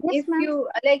 Yeah, yes,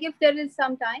 if there is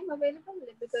some time available,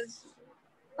 because.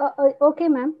 Okay,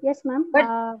 ma'am. Yes, ma'am.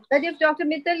 But if Dr.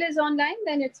 Mittal is online,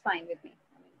 then it's fine with me.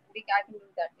 I can do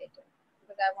that later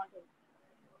because I want to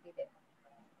be there.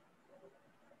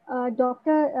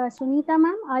 Dr. Sunita,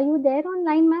 ma'am, are you there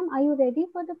online, ma'am? Are you ready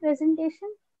for the presentation?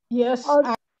 Yes.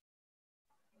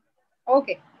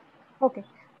 Okay. Okay,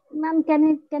 ma'am. Can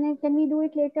we do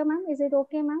it later, ma'am? Is it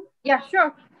okay, ma'am? Yeah,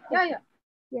 sure. Yeah.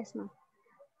 Yes, ma'am.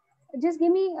 Just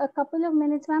give me a couple of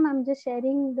minutes, ma'am. I'm just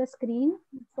sharing the screen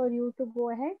for you to go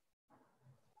ahead.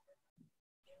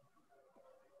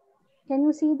 Can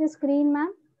you see the screen,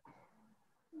 ma'am?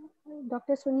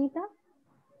 Dr. Sunita?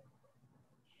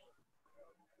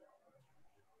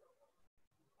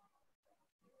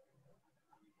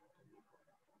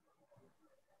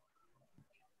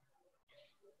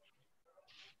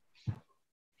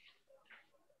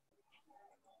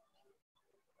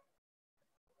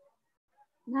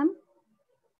 Ma'am?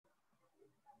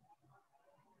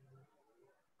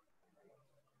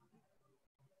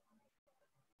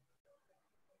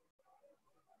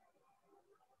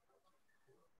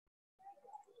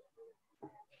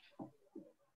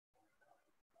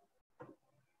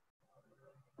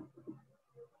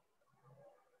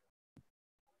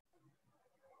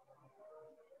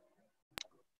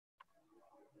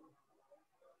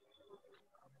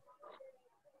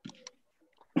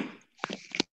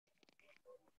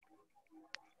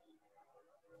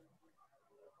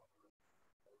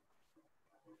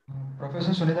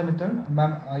 Professor Sunita Mittal,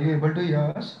 ma'am, are you able to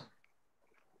hear us?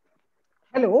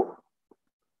 Hello.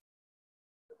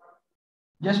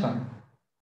 Yes, ma'am.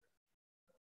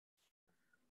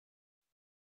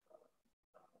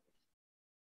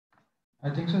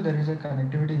 I think so. There is a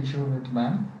connectivity issue with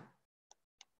ma'am.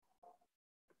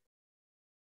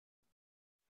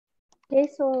 Okay,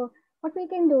 so what we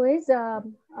can do is,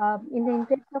 in the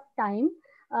interest of time,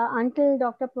 until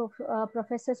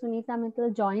Professor Sunita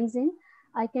Mittal joins in,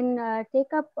 I can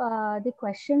take up the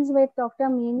questions with Dr.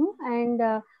 Meenu,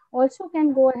 and also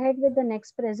can go ahead with the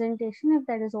next presentation if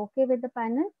that is okay with the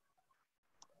panel.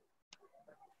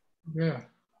 Yeah.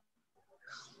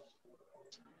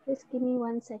 Just give me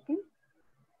 1 second.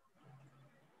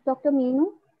 Dr.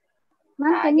 Meenu,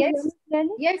 ma'am, can you hear me clearly?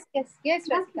 Yes,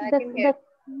 Rasika, I can hear.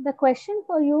 The question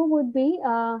for you would be,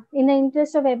 in the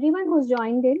interest of everyone who's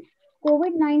joined in,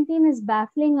 COVID-19 is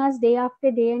baffling us day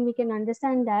after day, and we can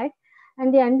understand that.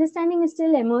 And the understanding is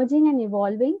still emerging and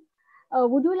evolving.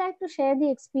 Would you like to share the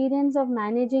experience of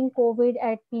managing COVID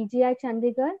at PGI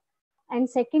Chandigarh? And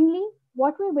secondly,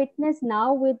 what we witness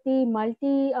now with the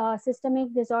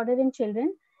multi-systemic disorder in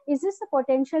children, is this a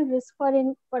potential risk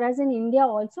for us in India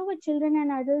also with children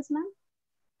and adults, ma'am?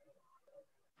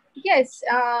 Yes,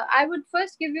 I would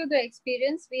first give you the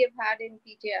experience we have had in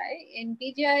PGI. In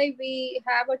PGI, we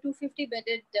have a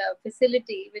 250-bedded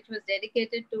facility which was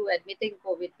dedicated to admitting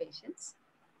COVID patients.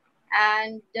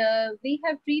 And we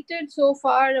have treated so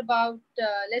far about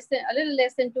a little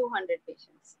less than 200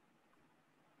 patients.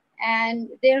 And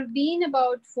there have been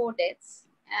about 4 deaths.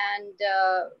 And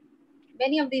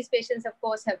many of these patients, of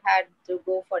course, have had to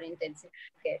go for intensive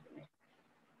care unit.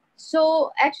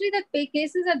 So actually the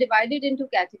cases are divided into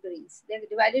categories. They're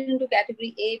divided into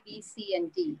category A, B, C,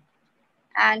 and D.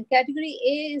 And category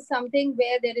A is something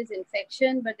where there is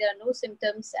infection, but there are no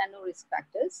symptoms and no risk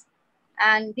factors.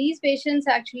 And these patients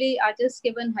actually are just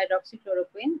given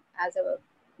hydroxychloroquine as a,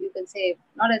 you can say,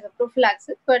 not as a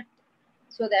prophylaxis, but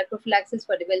so that prophylaxis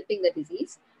for developing the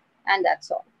disease. And that's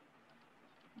all.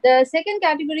 The second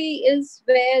category is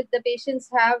where the patients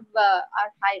have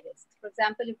are high risk. For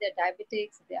example, if they're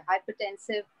diabetics, if they're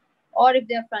hypertensive, or if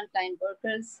they're frontline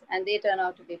workers and they turn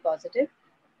out to be positive.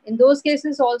 In those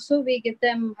cases also, we give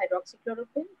them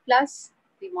hydroxychloroquine, plus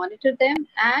we monitor them,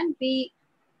 and these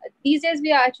days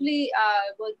we are actually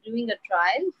doing a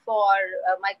trial for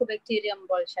Mycobacterium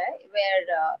bolshae,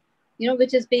 where,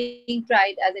 which is being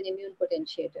tried as an immune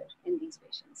potentiator in these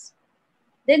patients.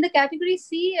 Then the category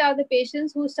C are the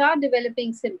patients who start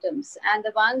developing symptoms and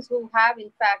the ones who have, in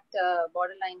fact,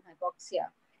 borderline hypoxia,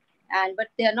 but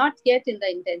they are not yet in the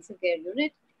intensive care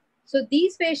unit. So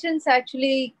these patients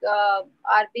actually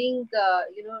are being,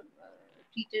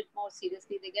 treated more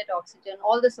seriously. They get oxygen,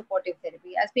 all the supportive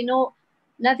therapy. As we know,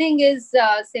 nothing is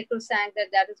sacrosanct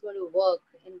that is going to work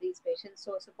in these patients.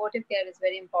 So supportive care is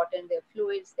very important. Their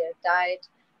fluids, their diet,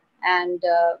 and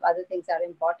other things are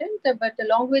important. But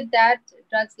along with that,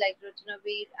 drugs like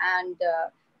ritonavir and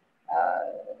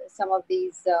some of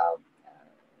these,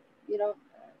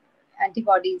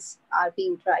 antibodies are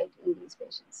being tried in these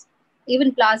patients.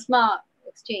 Even plasma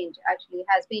exchange actually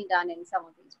has been done in some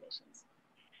of these patients.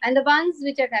 And the ones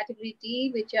which are category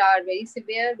D, which are very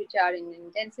severe, which are in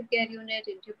intensive care unit,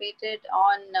 intubated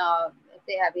on, if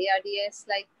they have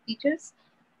ARDS-like features,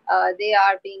 they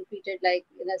are being treated like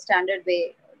in a standard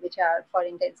way, which are for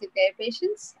intensive care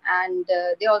patients. And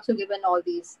they're also given all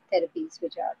these therapies,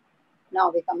 which are now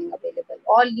becoming available.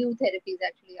 All new therapies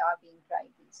actually are being tried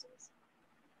these days.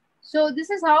 So this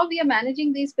is how we are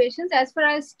managing these patients. As far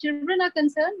as children are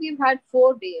concerned, we've had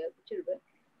 4 children,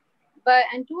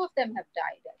 and 2 of them have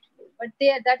died actually. But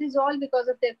that is all because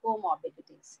of their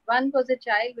comorbidities. One was a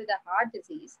child with a heart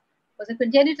disease, was a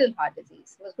congenital heart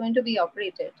disease, was going to be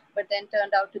operated, but then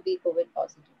turned out to be COVID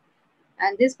positive.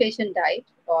 And this patient died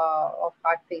of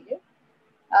heart failure.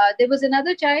 There was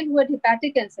another child who had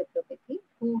hepatic encephalopathy,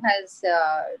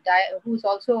 who's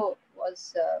also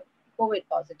was COVID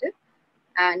positive,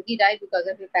 and he died because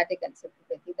of hepatic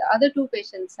encephalopathy. The other 2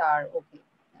 patients are okay;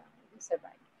 they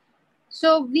survived.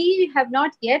 So we have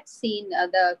not yet seen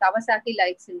the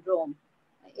Kawasaki-like syndrome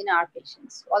in our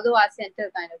patients. Although our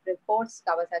center kind of reports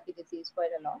Kawasaki disease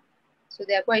quite a lot. So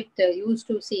they are quite used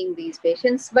to seeing these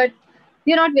patients, but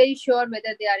we are not very sure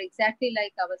whether they are exactly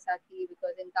like Kawasaki,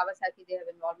 because in Kawasaki they have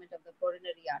involvement of the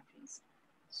coronary arteries.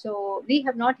 So we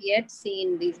have not yet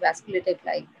seen these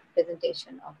vasculitic-like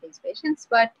presentation of these patients,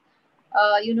 but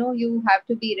you have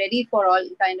to be ready for all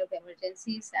kind of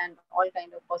emergencies and all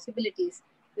kind of possibilities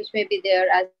which may be there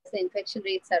as the infection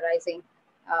rates are rising.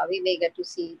 We may get to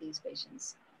see these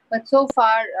patients. But so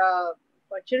far,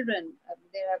 for children,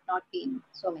 there have not been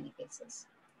so many cases.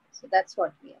 So that's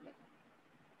what we are looking.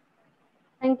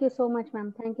 Thank you so much,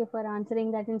 ma'am. Thank you for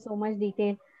answering that in so much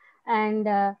detail. And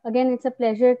again, it's a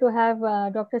pleasure to have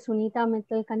Dr. Sunita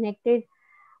Mittal connected.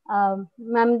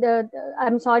 Ma'am,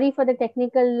 I'm sorry for the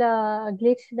technical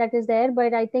glitch that is there,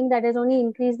 but I think that has only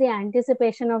increased the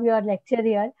anticipation of your lecture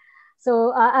here.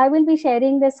 So I will be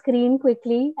sharing the screen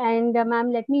quickly, and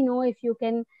ma'am, let me know if you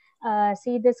can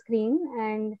see the screen.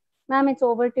 And ma'am, it's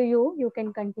over to you. You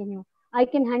can continue. I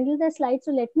can handle the slides,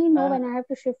 so let me know when I have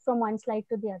to shift from one slide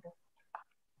to the other.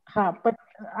 But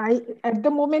at the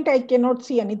moment, I cannot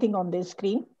see anything on the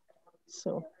screen.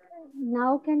 So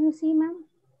now can you see, ma'am?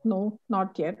 No,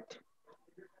 not yet.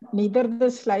 Neither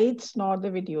the slides nor the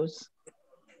videos.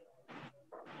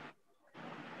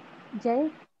 Jay,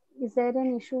 is there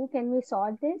an issue? Can we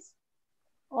solve this?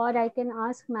 Or I can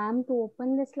ask ma'am to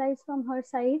open the slides from her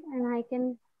side, and I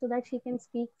can, so that she can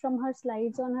speak from her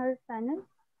slides on her panel.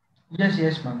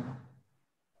 Yes, ma'am.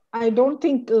 I don't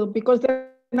think, because then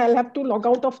I'll have to log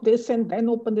out of this and then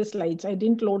open the slides. I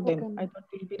didn't load them. I thought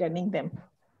we'll be running them.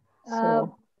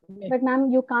 So, but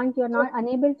ma'am, you can't, you're not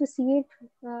unable to see it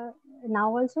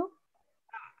now also?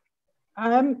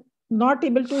 I'm not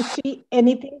able to see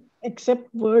anything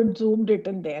except word Zoom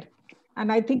written there.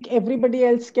 And I think everybody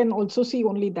else can also see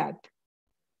only that.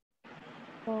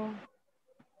 Oh.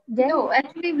 No,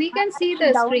 actually, we can see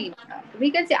the screen. We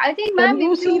can see. I think, ma'am, if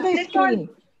you see the screen?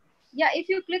 If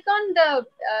you click on the,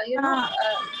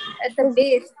 at the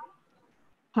base,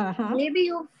 maybe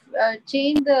you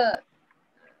change the.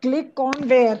 Click on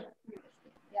where?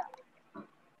 Yeah.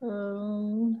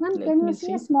 Ma'am, can you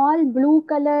see a small blue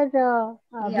color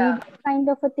video kind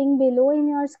of a thing below in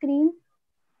your screen?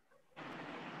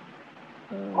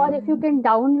 Or if you can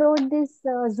download this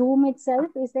Zoom itself,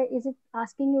 is it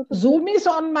asking you to? Zoom is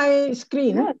on my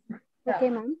screen. Yes. Okay,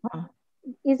 ma'am.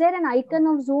 Is there an icon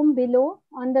of Zoom below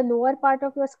on the lower part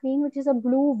of your screen, which is a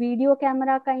blue video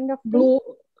camera kind of thing? Blue,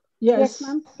 yes. Yes,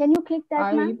 ma'am. Can you click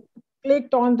that, ma'am? I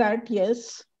clicked on that,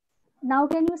 yes. Now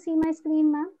can you see my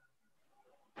screen, ma'am?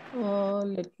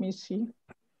 Let me see.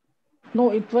 No,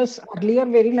 it was earlier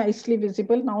very nicely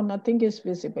visible. Now nothing is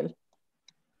visible.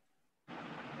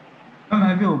 Ma'am,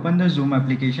 have you opened the Zoom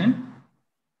application?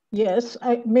 Yes,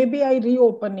 maybe I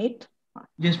reopen it.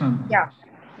 Yes, ma'am. Yeah.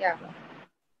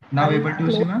 Now able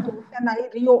to see, ma'am? And I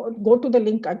go to the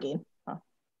link again.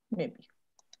 Maybe.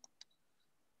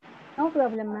 No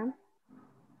problem, ma'am.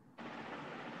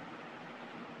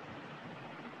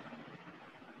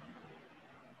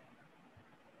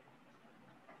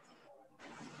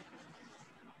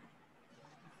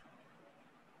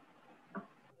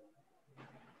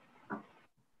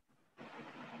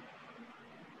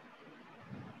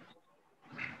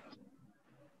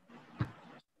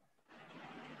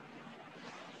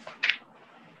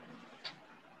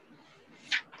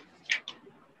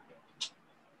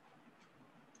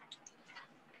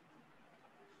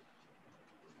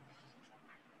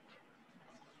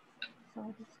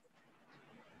 Sorry.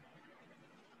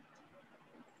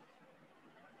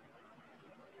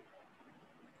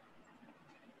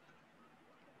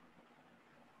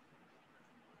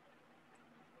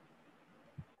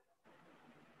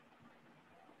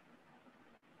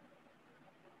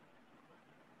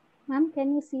 Ma'am,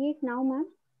 can you see it now, ma'am?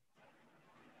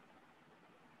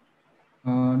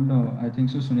 No, I think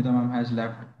so. Sunita ma'am has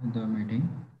left the meeting.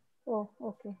 Oh,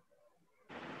 okay.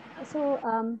 So,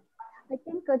 I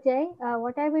think, Jay,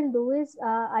 what I will do is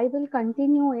I will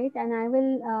continue it, and I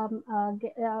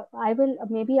will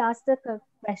maybe ask the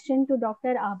question to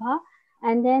Dr. Abha,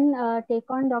 and then take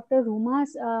on Dr.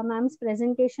 Ruma's ma'am's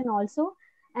presentation also.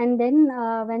 And then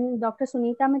when Dr.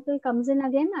 Sunita Mittal comes in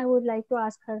again, I would like to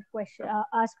ask her question,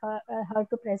 ask her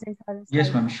to present her.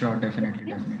 Yes, ma'am. Sure,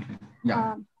 definitely.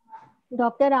 Yeah.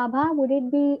 Dr. Abha, would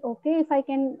it be okay if I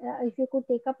can, if you could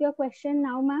take up your question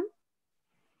now, ma'am?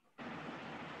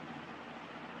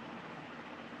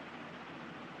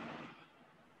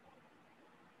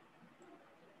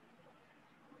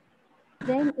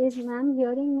 Then is ma'am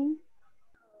hearing me?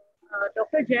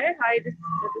 Dr. Jay, hi, this is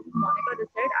Monica this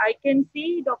side. I can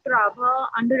see Dr. Abha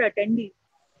under attendee.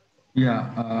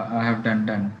 Yeah, I have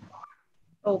done.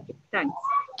 Okay, thanks.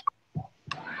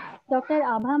 Dr.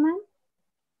 Abha, ma'am?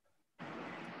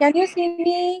 Can you see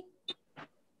me?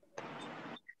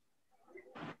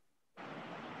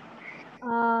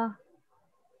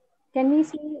 Can we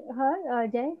see her,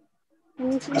 Jay?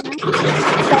 Can you see ma'am?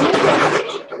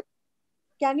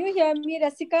 Can you hear me,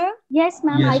 Rasika? Yes,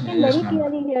 ma'am. Yes, I can yes, very ma'am.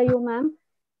 clearly hear you, ma'am.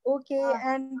 Okay,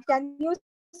 and can you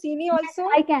see me also? Yes,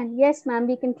 I can. Yes, ma'am.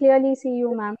 We can clearly see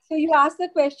you, ma'am. So you ask the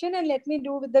question and let me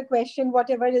do with the question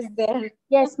whatever is there.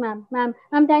 Yes, ma'am. Ma'am,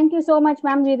 thank you so much,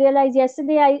 ma'am. We realized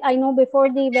yesterday, I know before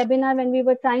the webinar when we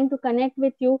were trying to connect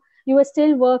with you, you were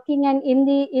still working and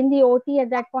in the OT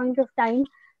at that point of time.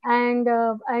 And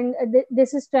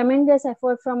this is tremendous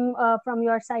effort from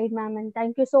your side, ma'am. And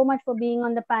thank you so much for being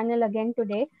on the panel again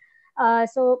today.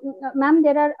 Ma'am,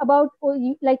 there are about,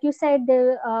 like you said,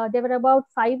 there were about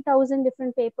 5,000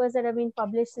 different papers that have been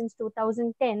published since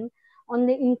 2010 on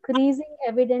the increasing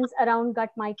evidence around gut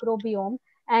microbiome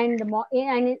and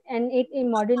it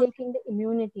in modulating the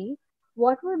immunity.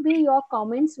 What would be your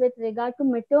comments with regard to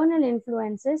maternal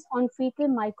influences on fetal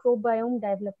microbiome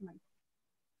development?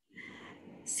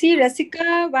 See,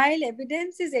 Rasika, while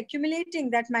evidence is accumulating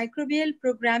that microbial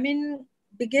programming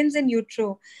begins in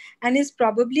utero and is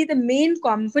probably the main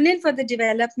component for the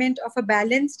development of a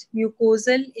balanced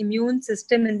mucosal immune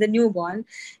system in the newborn,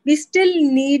 we still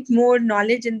need more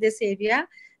knowledge in this area,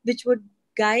 which would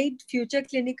guide future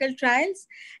clinical trials,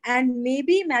 and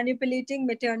maybe manipulating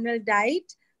maternal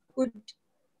diet could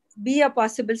be a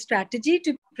possible strategy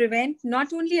to prevent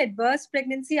not only adverse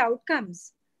pregnancy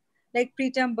outcomes like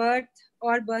preterm birth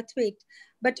or birth weight,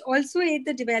 but also aid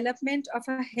the development of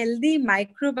a healthy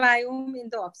microbiome in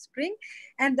the offspring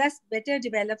and thus better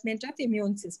development of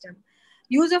immune system.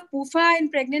 Use of PUFA in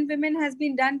pregnant women has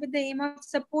been done with the aim of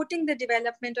supporting the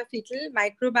development of fetal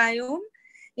microbiome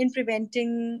in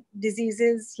preventing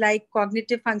diseases like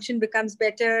cognitive function becomes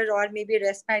better, or maybe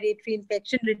respiratory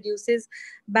infection reduces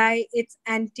by its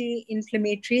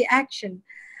anti-inflammatory action.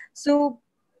 So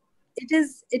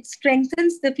it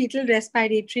strengthens the fetal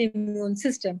respiratory immune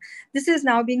system. This is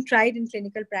now being tried in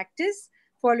clinical practice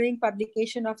following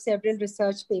publication of several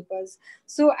research papers.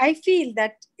 So I feel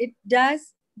that it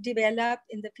does develop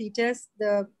in the fetus.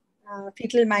 The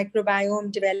fetal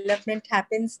microbiome development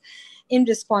happens in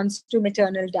response to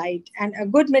maternal diet, and a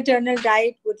good maternal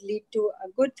diet would lead to a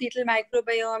good fetal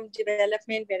microbiome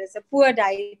development, whereas a poor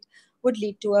diet would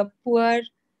lead to a poor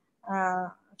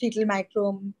fetal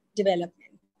microbiome development.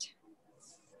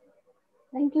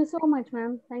 Thank you so much,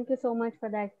 ma'am. Thank you so much for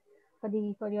that,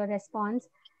 for your response.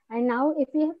 And now, if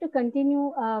we have to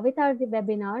continue with our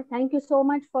webinar, thank you so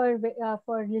much for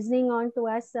listening on to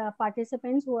us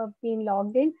participants who have been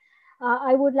logged in.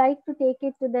 I would like to take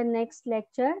it to the next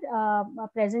lecture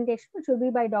presentation, which will be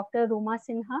by Dr. Ruma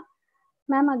Sinha.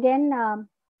 Ma'am, again,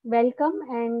 welcome,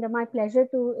 and my pleasure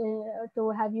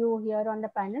to have you here on the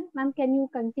panel. Ma'am, can you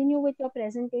continue with your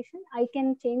presentation? I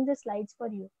can change the slides for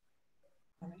you.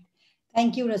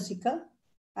 Thank you, Rasika.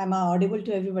 Am I audible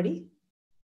to everybody?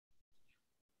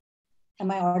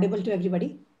 Am I audible to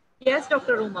everybody? Yes,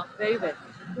 Dr. Ruma, very well.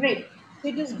 Great.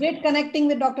 It is great connecting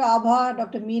with Dr. Abha,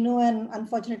 Dr. Meenu, and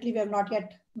unfortunately, we have not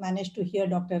yet managed to hear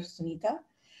Dr. Sunita.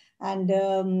 And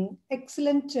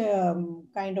excellent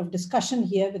kind of discussion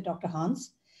here with Dr.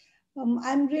 Hans.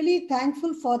 I'm really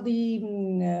thankful for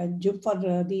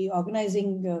the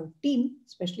organizing team,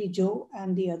 especially Joe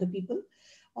and the other people,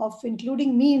 of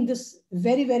including me in this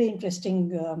very, very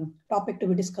interesting topic to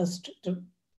be discussed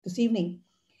this evening.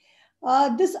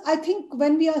 I think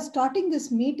when we are starting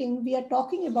this meeting, we are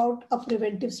talking about a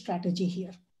preventive strategy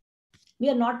here. We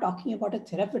are not talking about a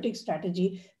therapeutic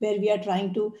strategy where we are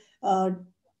trying to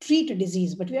treat a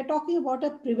disease, but we are talking about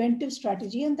a preventive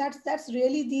strategy, and that's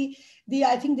really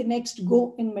I think the next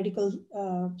go in medical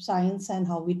science and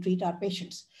how we treat our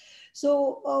patients.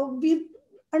 So we've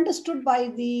understood by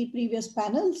the previous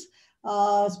panels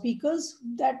speakers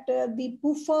that the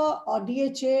PUFA or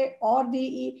DHA or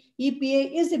the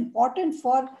EPA is important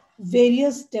for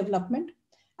various development.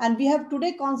 And we have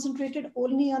today concentrated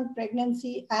only on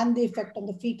pregnancy and the effect on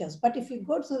the fetus. But if you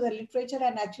go to the literature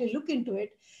and actually look into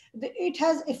it, it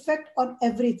has effect on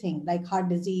everything, like heart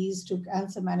disease to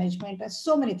cancer management, and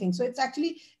so many things. So it's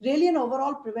actually really an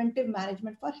overall preventive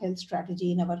management for health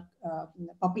strategy in our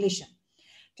population.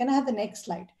 Can I have the next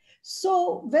slide?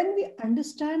 So when we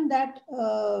understand that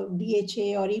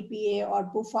DHA or EPA or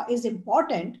PUFA is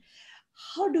important,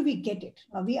 how do we get it?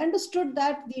 Now, we understood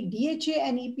that the DHA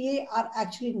and EPA are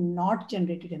actually not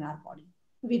generated in our body.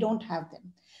 We don't have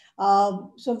them.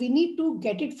 So we need to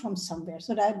get it from somewhere.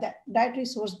 So that dietary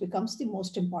source becomes the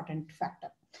most important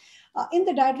factor. In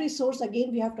the dietary source,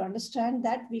 again, we have to understand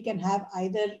that we can have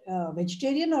either a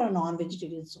vegetarian or a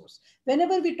non-vegetarian source.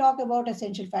 Whenever we talk about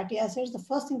essential fatty acids, the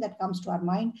first thing that comes to our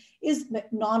mind is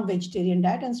non-vegetarian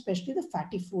diet, and especially the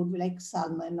fatty food like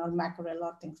salmon or mackerel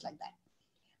or things like that.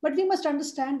 But we must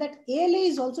understand that ALA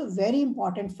is also a very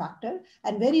important factor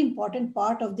and very important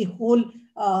part of the whole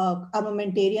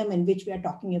armamentarium in which we are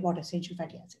talking about essential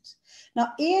fatty acids.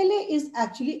 Now, ALA is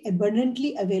actually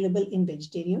abundantly available in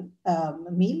vegetarian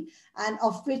meal, and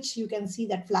of which you can see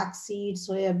that flaxseed,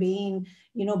 soya bean,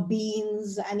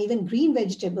 beans, and even green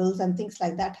vegetables and things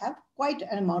like that have quite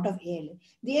an amount of ALA.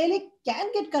 The ALA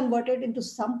can get converted into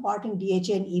some part in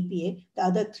DHA and EPA, the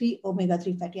other 3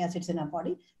 omega-3 fatty acids in our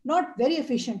body, not very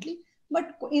efficiently,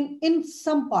 but in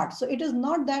some parts. So it is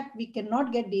not that we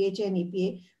cannot get DHA and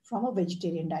EPA from a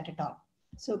vegetarian diet at all.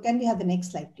 So can we have the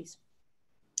next slide, please?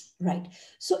 Right.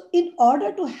 So in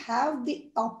order to have the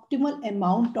optimal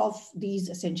amount of these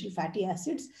essential fatty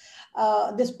acids,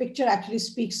 this picture actually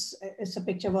speaks, it's a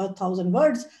picture worth 1,000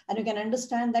 words, and you can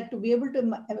understand that to be able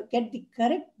to get the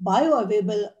correct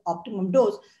bioavailable optimum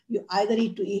dose, you either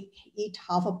need to eat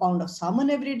half a pound of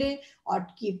salmon every day, or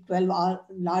keep 12-hour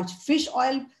large fish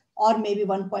oil, or maybe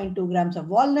 1.2 grams of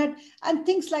walnut, and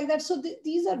things like that. So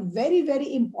these are very,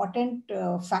 very important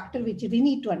factor which we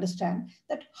need to understand,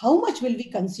 that how much will we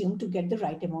consume to get the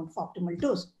right amount of optimal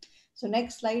dose. So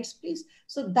next slides, please.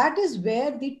 So that is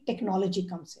where the technology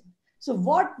comes in. So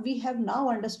what we have now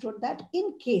understood, that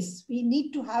in case we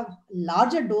need to have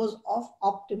larger dose of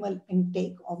optimal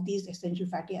intake of these essential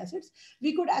fatty acids,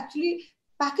 we could actually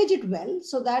package it well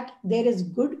so that there is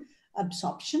good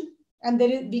absorption, and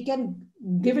we can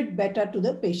give it better to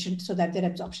the patient so that their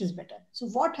absorption is better. So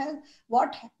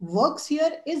what works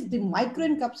here is the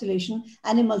microencapsulation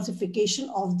and emulsification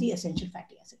of the essential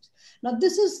fatty acids. Now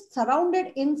this is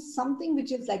surrounded in something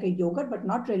which is like a yogurt, but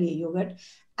not really a yogurt.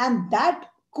 And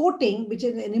that coating, which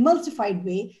is an emulsified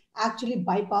way, actually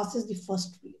bypasses the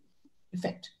first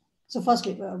effect. So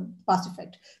firstly, pass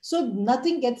effect. So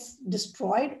nothing gets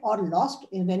destroyed or lost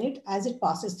as it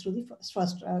passes through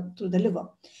through the liver.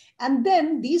 And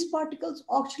then these particles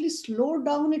actually slow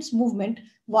down its movement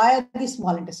via the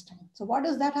small intestine. So what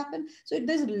does that happen? So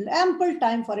there's ample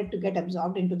time for it to get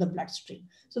absorbed into the bloodstream.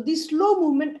 So the slow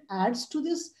movement adds to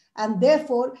this, and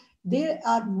therefore they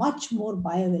are much more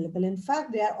bioavailable. In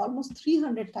fact, they are almost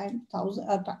 300%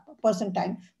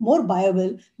 time more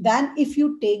bioavailable than if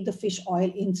you take the fish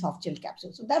oil in soft gel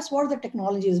capsules. So that's what the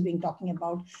technology is being talking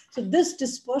about. So this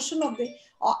dispersion of the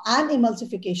and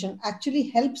emulsification actually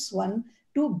helps one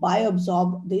to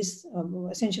bioabsorb these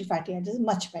essential fatty acids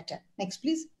much better. Next,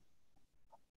 please.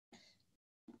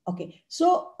 Okay,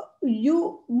 so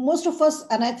most of us,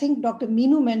 and I think Dr.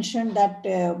 Meenu mentioned that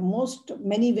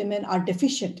many women are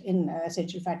deficient in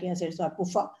essential fatty acids or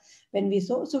PUFA when we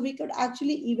so we could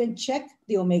actually even check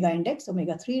the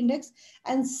omega-3 index,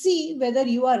 and see whether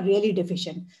you are really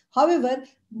deficient. However,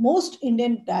 most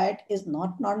Indian diet is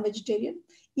not non-vegetarian.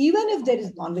 Even if there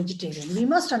is non-vegetarian, we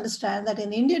must understand that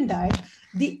in Indian diet,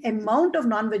 the amount of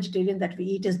non-vegetarian that we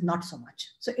eat is not so much.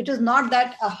 So it is not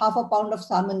that a half a pound of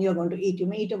salmon you're going to eat. You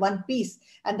may eat one piece,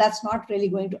 and that's not really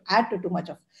going to add to too much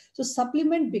of. So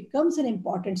supplement becomes an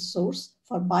important source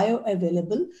for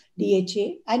bioavailable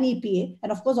DHA and EPA,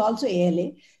 and of course also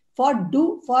ALA, for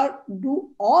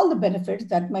all the benefits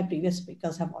that my previous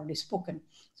speakers have already spoken.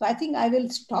 So I think I will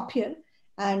stop here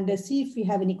and see if we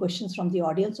have any questions from the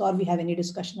audience, or we have any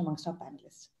discussion amongst our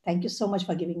panelists. Thank you so much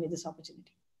for giving me this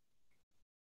opportunity.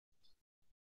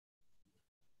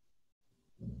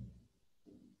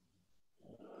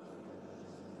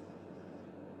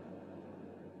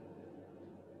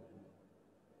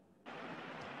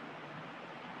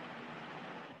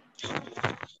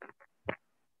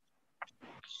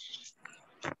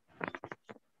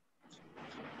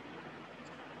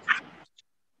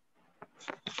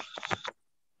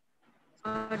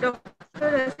 Dr.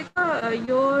 Rasika,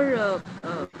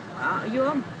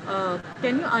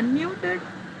 can you unmute it?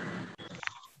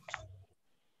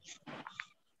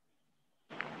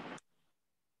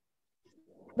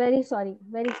 Very sorry,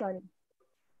 very sorry.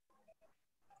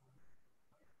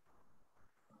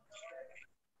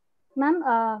 Ma'am,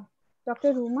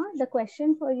 Dr. Ruma, the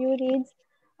question for you reads,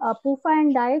 PUFA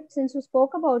and diet, since you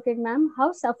spoke about it, ma'am,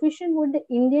 how sufficient would the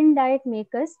Indian diet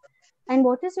make us? And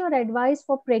what is your advice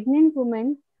for pregnant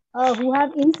women who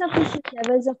have insufficient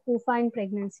levels of PUFA in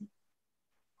pregnancy?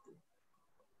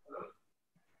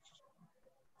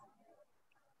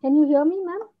 Can you hear me,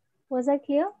 ma'am? Was I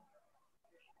clear?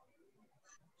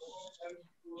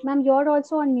 Ma'am, you're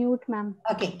also on mute, ma'am.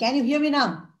 Okay, can you hear me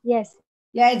now? Yes.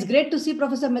 Yeah, it's great to see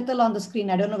Professor Mittal on the screen.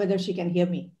 I don't know whether she can hear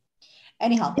me.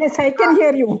 Anyhow. Yes, I can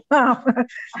hear you.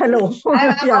 Hello.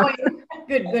 How are you?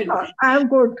 Good. I'm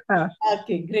good.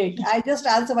 Okay, great. I just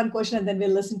answer one question and then we'll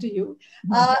listen to you.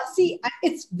 See,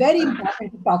 it's very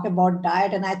important to talk about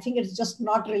diet, and I think it's just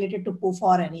not related to PUFA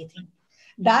or anything.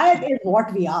 Diet is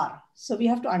what we are. So we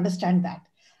have to understand that.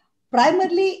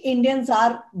 Primarily, Indians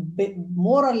are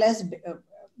more or less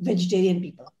vegetarian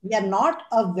people. We are not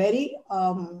a very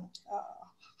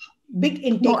big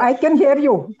intake. No, I can hear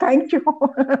you. Thank you.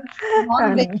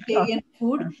 Non-vegetarian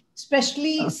food,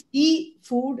 especially sea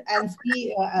food and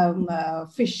sea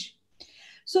fish.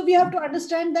 So we have to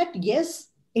understand that yes,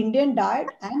 Indian diet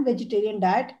and vegetarian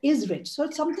diet is rich. So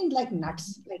it's something like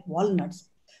nuts, like walnuts,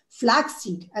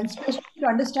 flaxseed, and especially to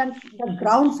understand the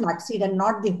ground flaxseed and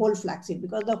not the whole flaxseed,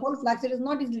 because the whole flaxseed is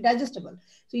not easily digestible.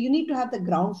 So you need to have the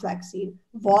ground flaxseed,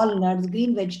 walnuts,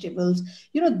 green vegetables.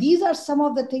 These are some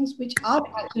of the things which are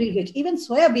actually rich. Even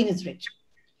soya bean is rich.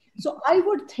 So I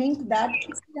would think that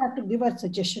if I have to give a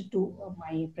suggestion to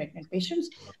my pregnant patients,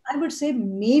 I would say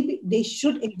maybe they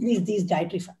should increase these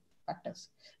dietary factors,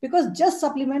 because just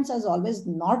supplements is always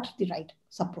not the right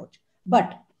approach.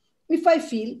 But if I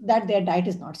feel that their diet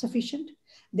is not sufficient,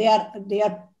 they are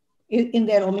in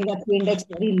their omega-3 index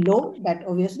very low, that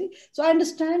obviously. So I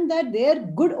understand that their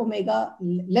good omega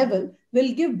level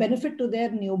will give benefit to their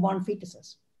newborn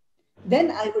fetuses.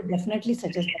 Then I would definitely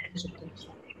suggest that they should take supplements.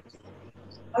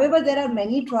 However, there are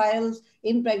many trials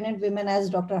in pregnant women, as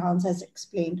Dr. Hans has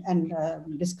explained and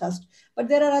discussed. But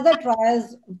there are other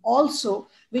trials also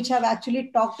which have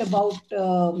actually talked about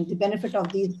the benefit of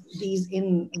these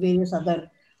in various other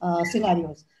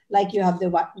scenarios. Like you have the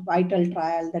VITAL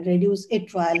trial, the REDUCE IT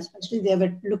trial, especially they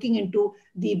were looking into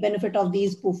the benefit of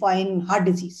these PUFA in heart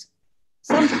disease.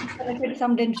 Some benefit,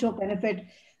 some didn't show benefit.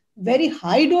 Very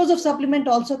high dose of supplement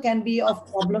also can be of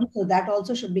problem, so that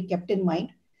also should be kept in mind.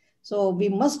 So we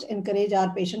must encourage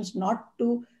our patients not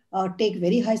to take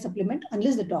very high supplement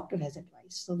unless the doctor has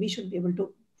advised. So we should be able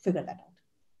to figure that out.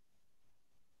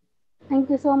 Thank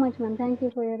you so much, ma'am. Thank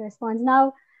you for your response.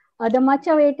 Now, the much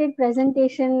awaited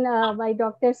presentation by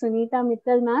Dr. Sunita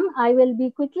Mittal, ma'am. I will be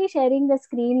quickly sharing the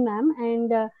screen, ma'am,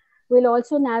 and we'll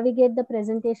also navigate the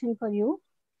presentation for you.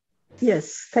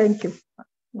 Yes, thank you.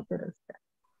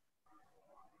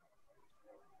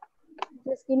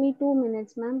 Just give me 2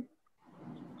 minutes, ma'am.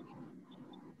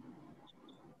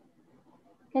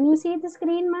 Can you see the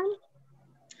screen, ma'am?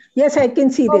 Yes, I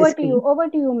can see Over the to you. Over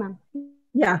to you, ma'am.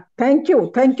 Yeah, thank you.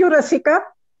 Thank you, Rasika.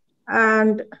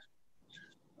 And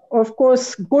of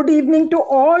course, good evening to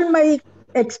all my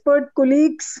expert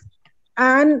colleagues,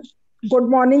 and good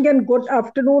morning and good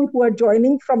afternoon who are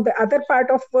joining from the other part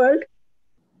of world.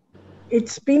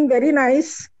 It's been very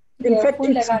nice. In fact,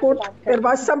 it's good. There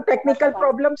was some technical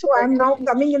problem, so I'm now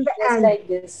coming in the end. Like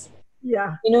this.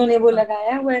 Yeah. इन्होंने वो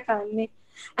लगाया हुआ है कान में.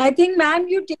 I think, ma'am,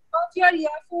 you take off your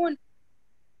earphone.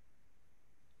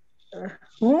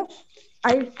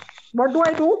 What do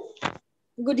I do?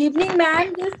 Good evening,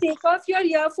 ma'am. Just take off your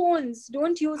earphones.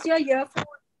 Don't use your earphone.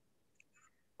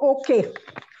 Okay.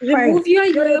 Remove your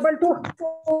earphone.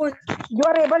 You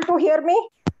are able to hear me?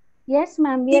 Yes,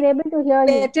 ma'am. We are able to hear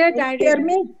you. Better hear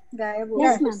me?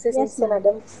 Yes, ma'am. Yes,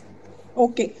 ma'am.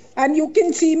 Okay. And you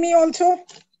can see me also?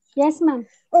 Yes, ma'am.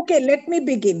 Okay, let me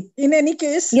begin. In any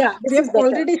case, we have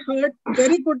already heard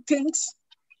very good things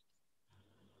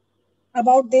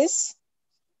about this.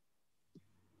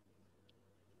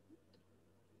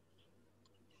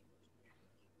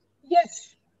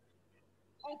 Yes.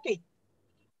 Okay.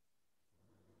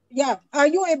 Yeah. Are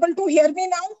you able to hear me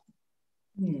now?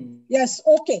 Yes.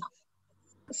 Okay.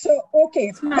 So,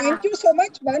 okay. Thank you so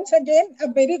much. Once again, a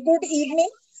very good evening.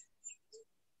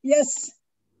 Yes.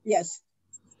 Yes.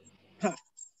 हाँ.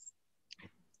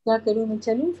 क्या करूँ मैं?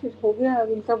 चलूँ फिर? हो गया. अब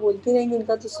इनका बोलते रहेंगे.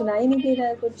 इनका तो सुनाई नहीं दे रहा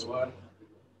है कुछ.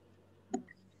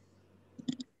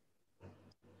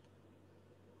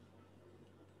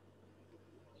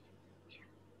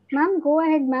 Ma'am, go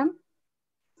ahead, ma'am.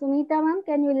 Sunita, ma'am,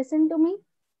 can you listen to me?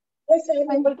 Yes, I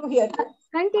am able to hear you.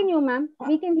 Continue, ma'am.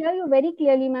 We can hear you very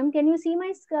clearly, ma'am. Can you see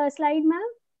my slide, ma'am?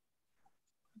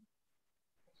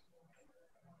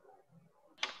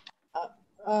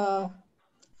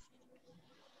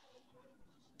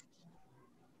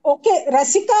 Okay,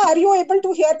 Rasika, are you able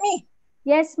to hear me?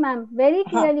 Yes, ma'am. Very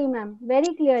clearly, ma'am.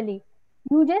 Very clearly.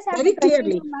 You just have very to continue,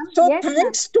 clearly. ma'am. So yes,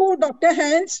 thanks to Dr.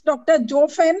 Hans, Dr.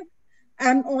 Jofen,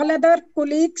 and all other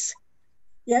colleagues.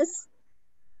 Yes.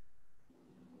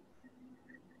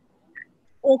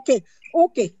 Okay.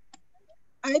 Okay.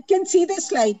 I can see the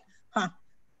slide. Huh.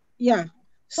 Yeah.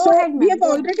 So ahead, we have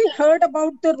already heard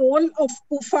about the role of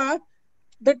PUFA,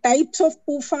 the types of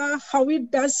PUFA, how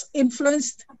it does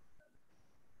influence.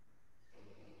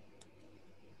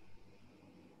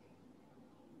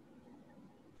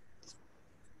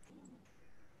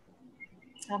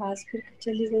 आवाज फिर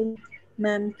चली गई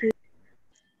ma'am की।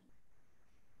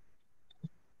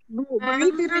 No, why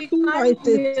there are two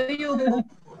voices?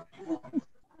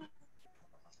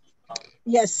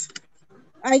 Yes,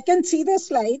 I can see the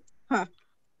slide. Huh.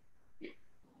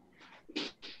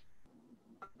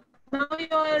 Now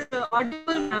you're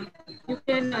audible, ma'am. You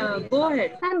can go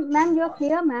ahead. Ma'am, you're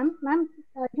clear, ma'am. Ma'am,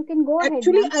 you can go ahead,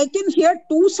 Actually, ma'am. I can hear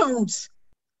two sounds.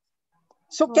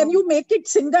 So can you make it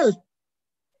single?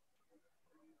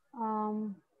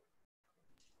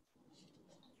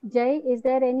 Jay, is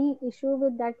there any issue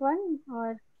with that one?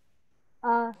 Or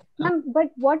ma'am,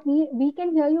 but what we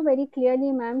can hear you very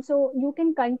clearly, ma'am. So you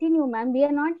can continue, ma'am. We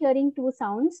are not hearing two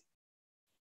sounds.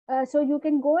 So you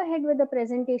can go ahead with the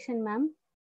presentation, ma'am.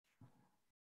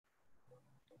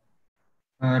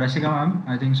 Rasika ma'am,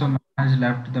 I think so ma'am has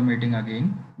left the meeting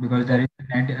again because there is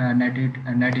a net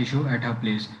issue at her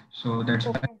place. So that's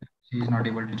why she is not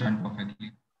able to join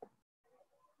perfectly.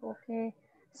 Okay.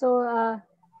 So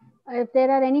if there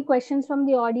are any questions from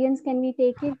the audience, can we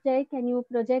take it, Jay? Can you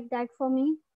project that for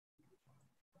me?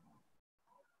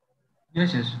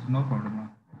 Yes, no problem,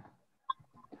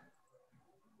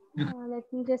 ma'am.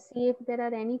 Let me just see if there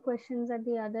are any questions at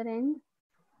the other end.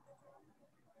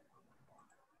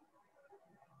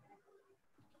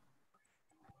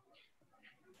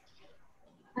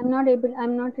 I'm not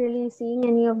really seeing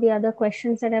any of the other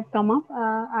questions that have come up.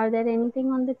 Are there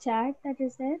anything on the chat that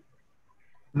is there?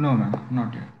 No, ma'am,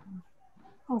 not yet.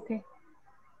 Okay.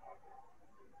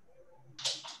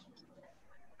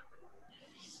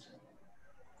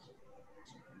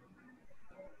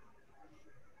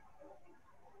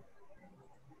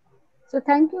 So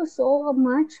thank you so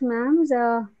much, ma'am.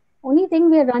 Only thing,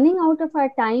 we are running out of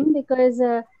our time because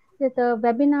the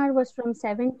webinar was from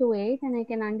 7 to 8, and I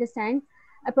can understand.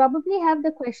 I probably have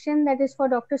the question that is for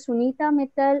Dr. Sunita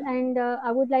Mittal, and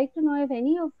I would like to know if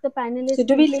any of the panelists. So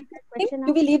do we leave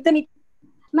the meeting?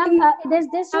 Ma'am, there's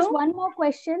just one more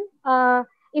question.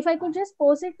 If I could just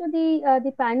pose it to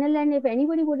the panel, and if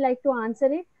anybody would like to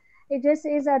answer it. It just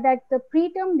is that the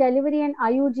preterm delivery and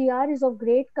IUGR is of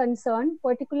great concern,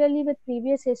 particularly with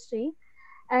previous history.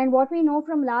 And what we know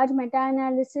from large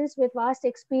meta-analysis with vast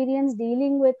experience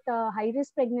dealing with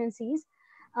high-risk pregnancies,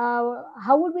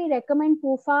 how would we recommend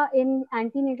PUFA in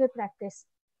antenatal practice?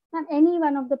 Ma'am, any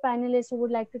one of the panelists who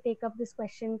would like to take up this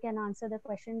question can answer the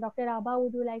question. Dr. Abha,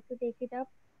 would you like to take it up,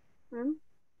 ma'am?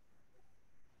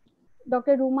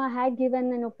 Dr. Ruma had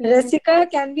given an opinion. Rasika,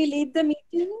 can we leave the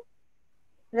meeting?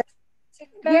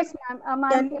 Yes, ma'am.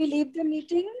 Can we leave the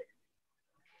meeting?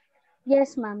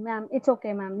 Yes, ma'am. It's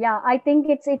okay, ma'am. Yeah, I think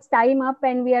it's time up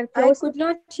and we are close. I could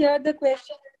not hear the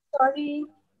question. Sorry.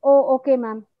 Oh, okay,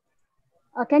 ma'am.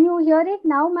 Can you hear it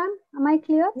now, ma'am? Am I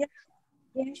clear? Yeah.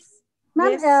 Yes.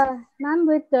 Ma'am, yes. Ma'am,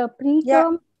 with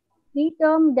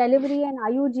preterm delivery and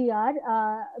IUGR,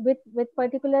 with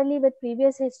particularly with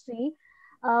previous history,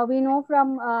 we know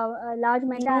from large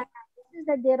meta-analysis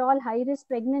that they're all high-risk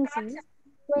pregnancies.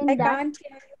 So I can't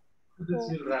hear you.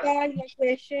 Your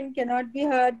question cannot be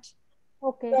heard.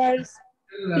 Okay. Your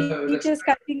speech is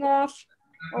cutting off.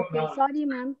 Okay, sorry,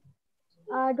 ma'am.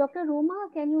 Dr.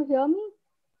 Ruma, can you hear me?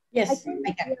 Yes, I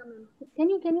can. Yeah,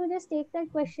 can you just take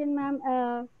that question, ma'am?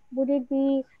 Would it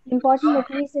be important, at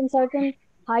least in certain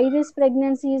high-risk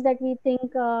pregnancies that we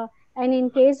think, and in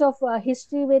case of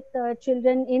history with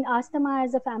children in asthma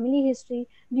as a family history,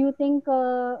 do you think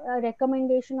a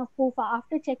recommendation of PUFA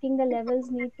after checking the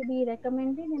levels need to be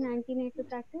recommended in antenatal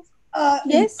practice?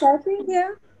 Yes, I think,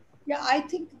 yeah. Yeah, I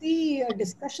think the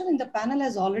discussion in the panel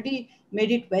has already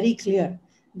made it very clear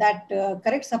that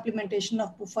correct supplementation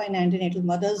of PUFA in antenatal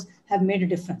mothers have made a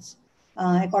difference.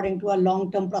 According to a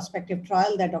long-term prospective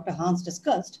trial that Dr. Hans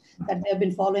discussed, that they have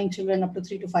been following children up to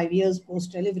 3 to 5 years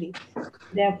post-delivery.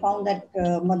 They have found that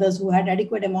mothers who had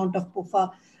adequate amount of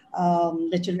PUFA,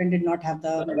 the children did not have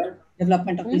the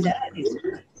development of these allergies.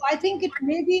 So I think it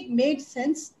maybe made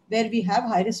sense where we have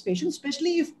high-risk patients,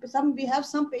 especially if we have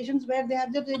some patients where they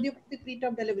have just idiopathic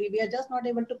preterm delivery. We are just not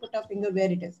able to put our finger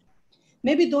where it is.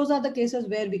 Maybe those are the cases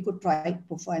where we could try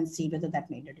PUFA and see whether that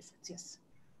made a difference. Yes.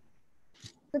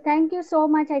 So thank you so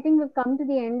much. I think we've come to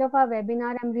the end of our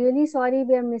webinar. I'm really sorry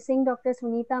we are missing Dr.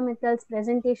 Sunita Mittal's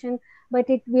presentation, but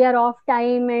we are off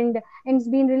time and it's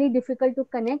been really difficult to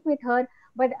connect with her.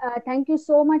 But thank you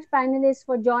so much, panelists,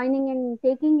 for joining and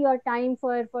taking your time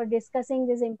for discussing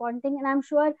this important thing. And I'm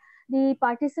sure the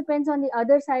participants on the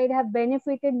other side have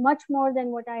benefited much more than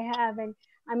what I have. And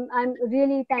I'm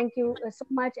really thank you so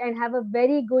much and have a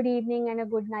very good evening and a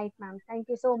good night, ma'am. Thank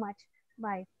you so much.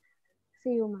 Bye. See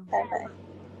you, ma'am. Bye-bye.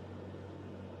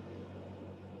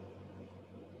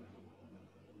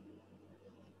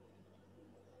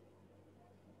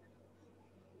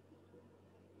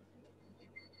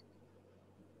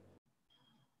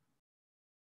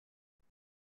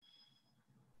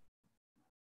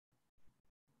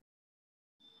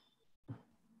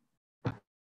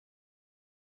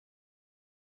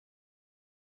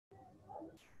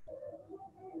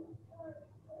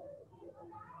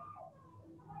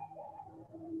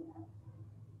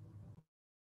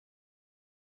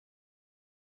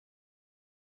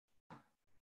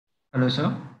 Hello, sir.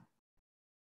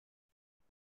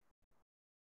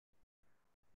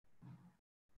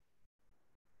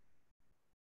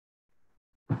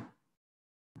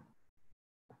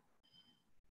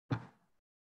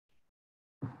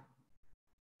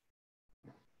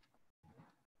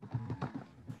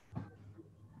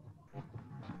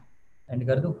 And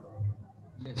कर दूं?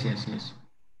 Yes, yes, yes.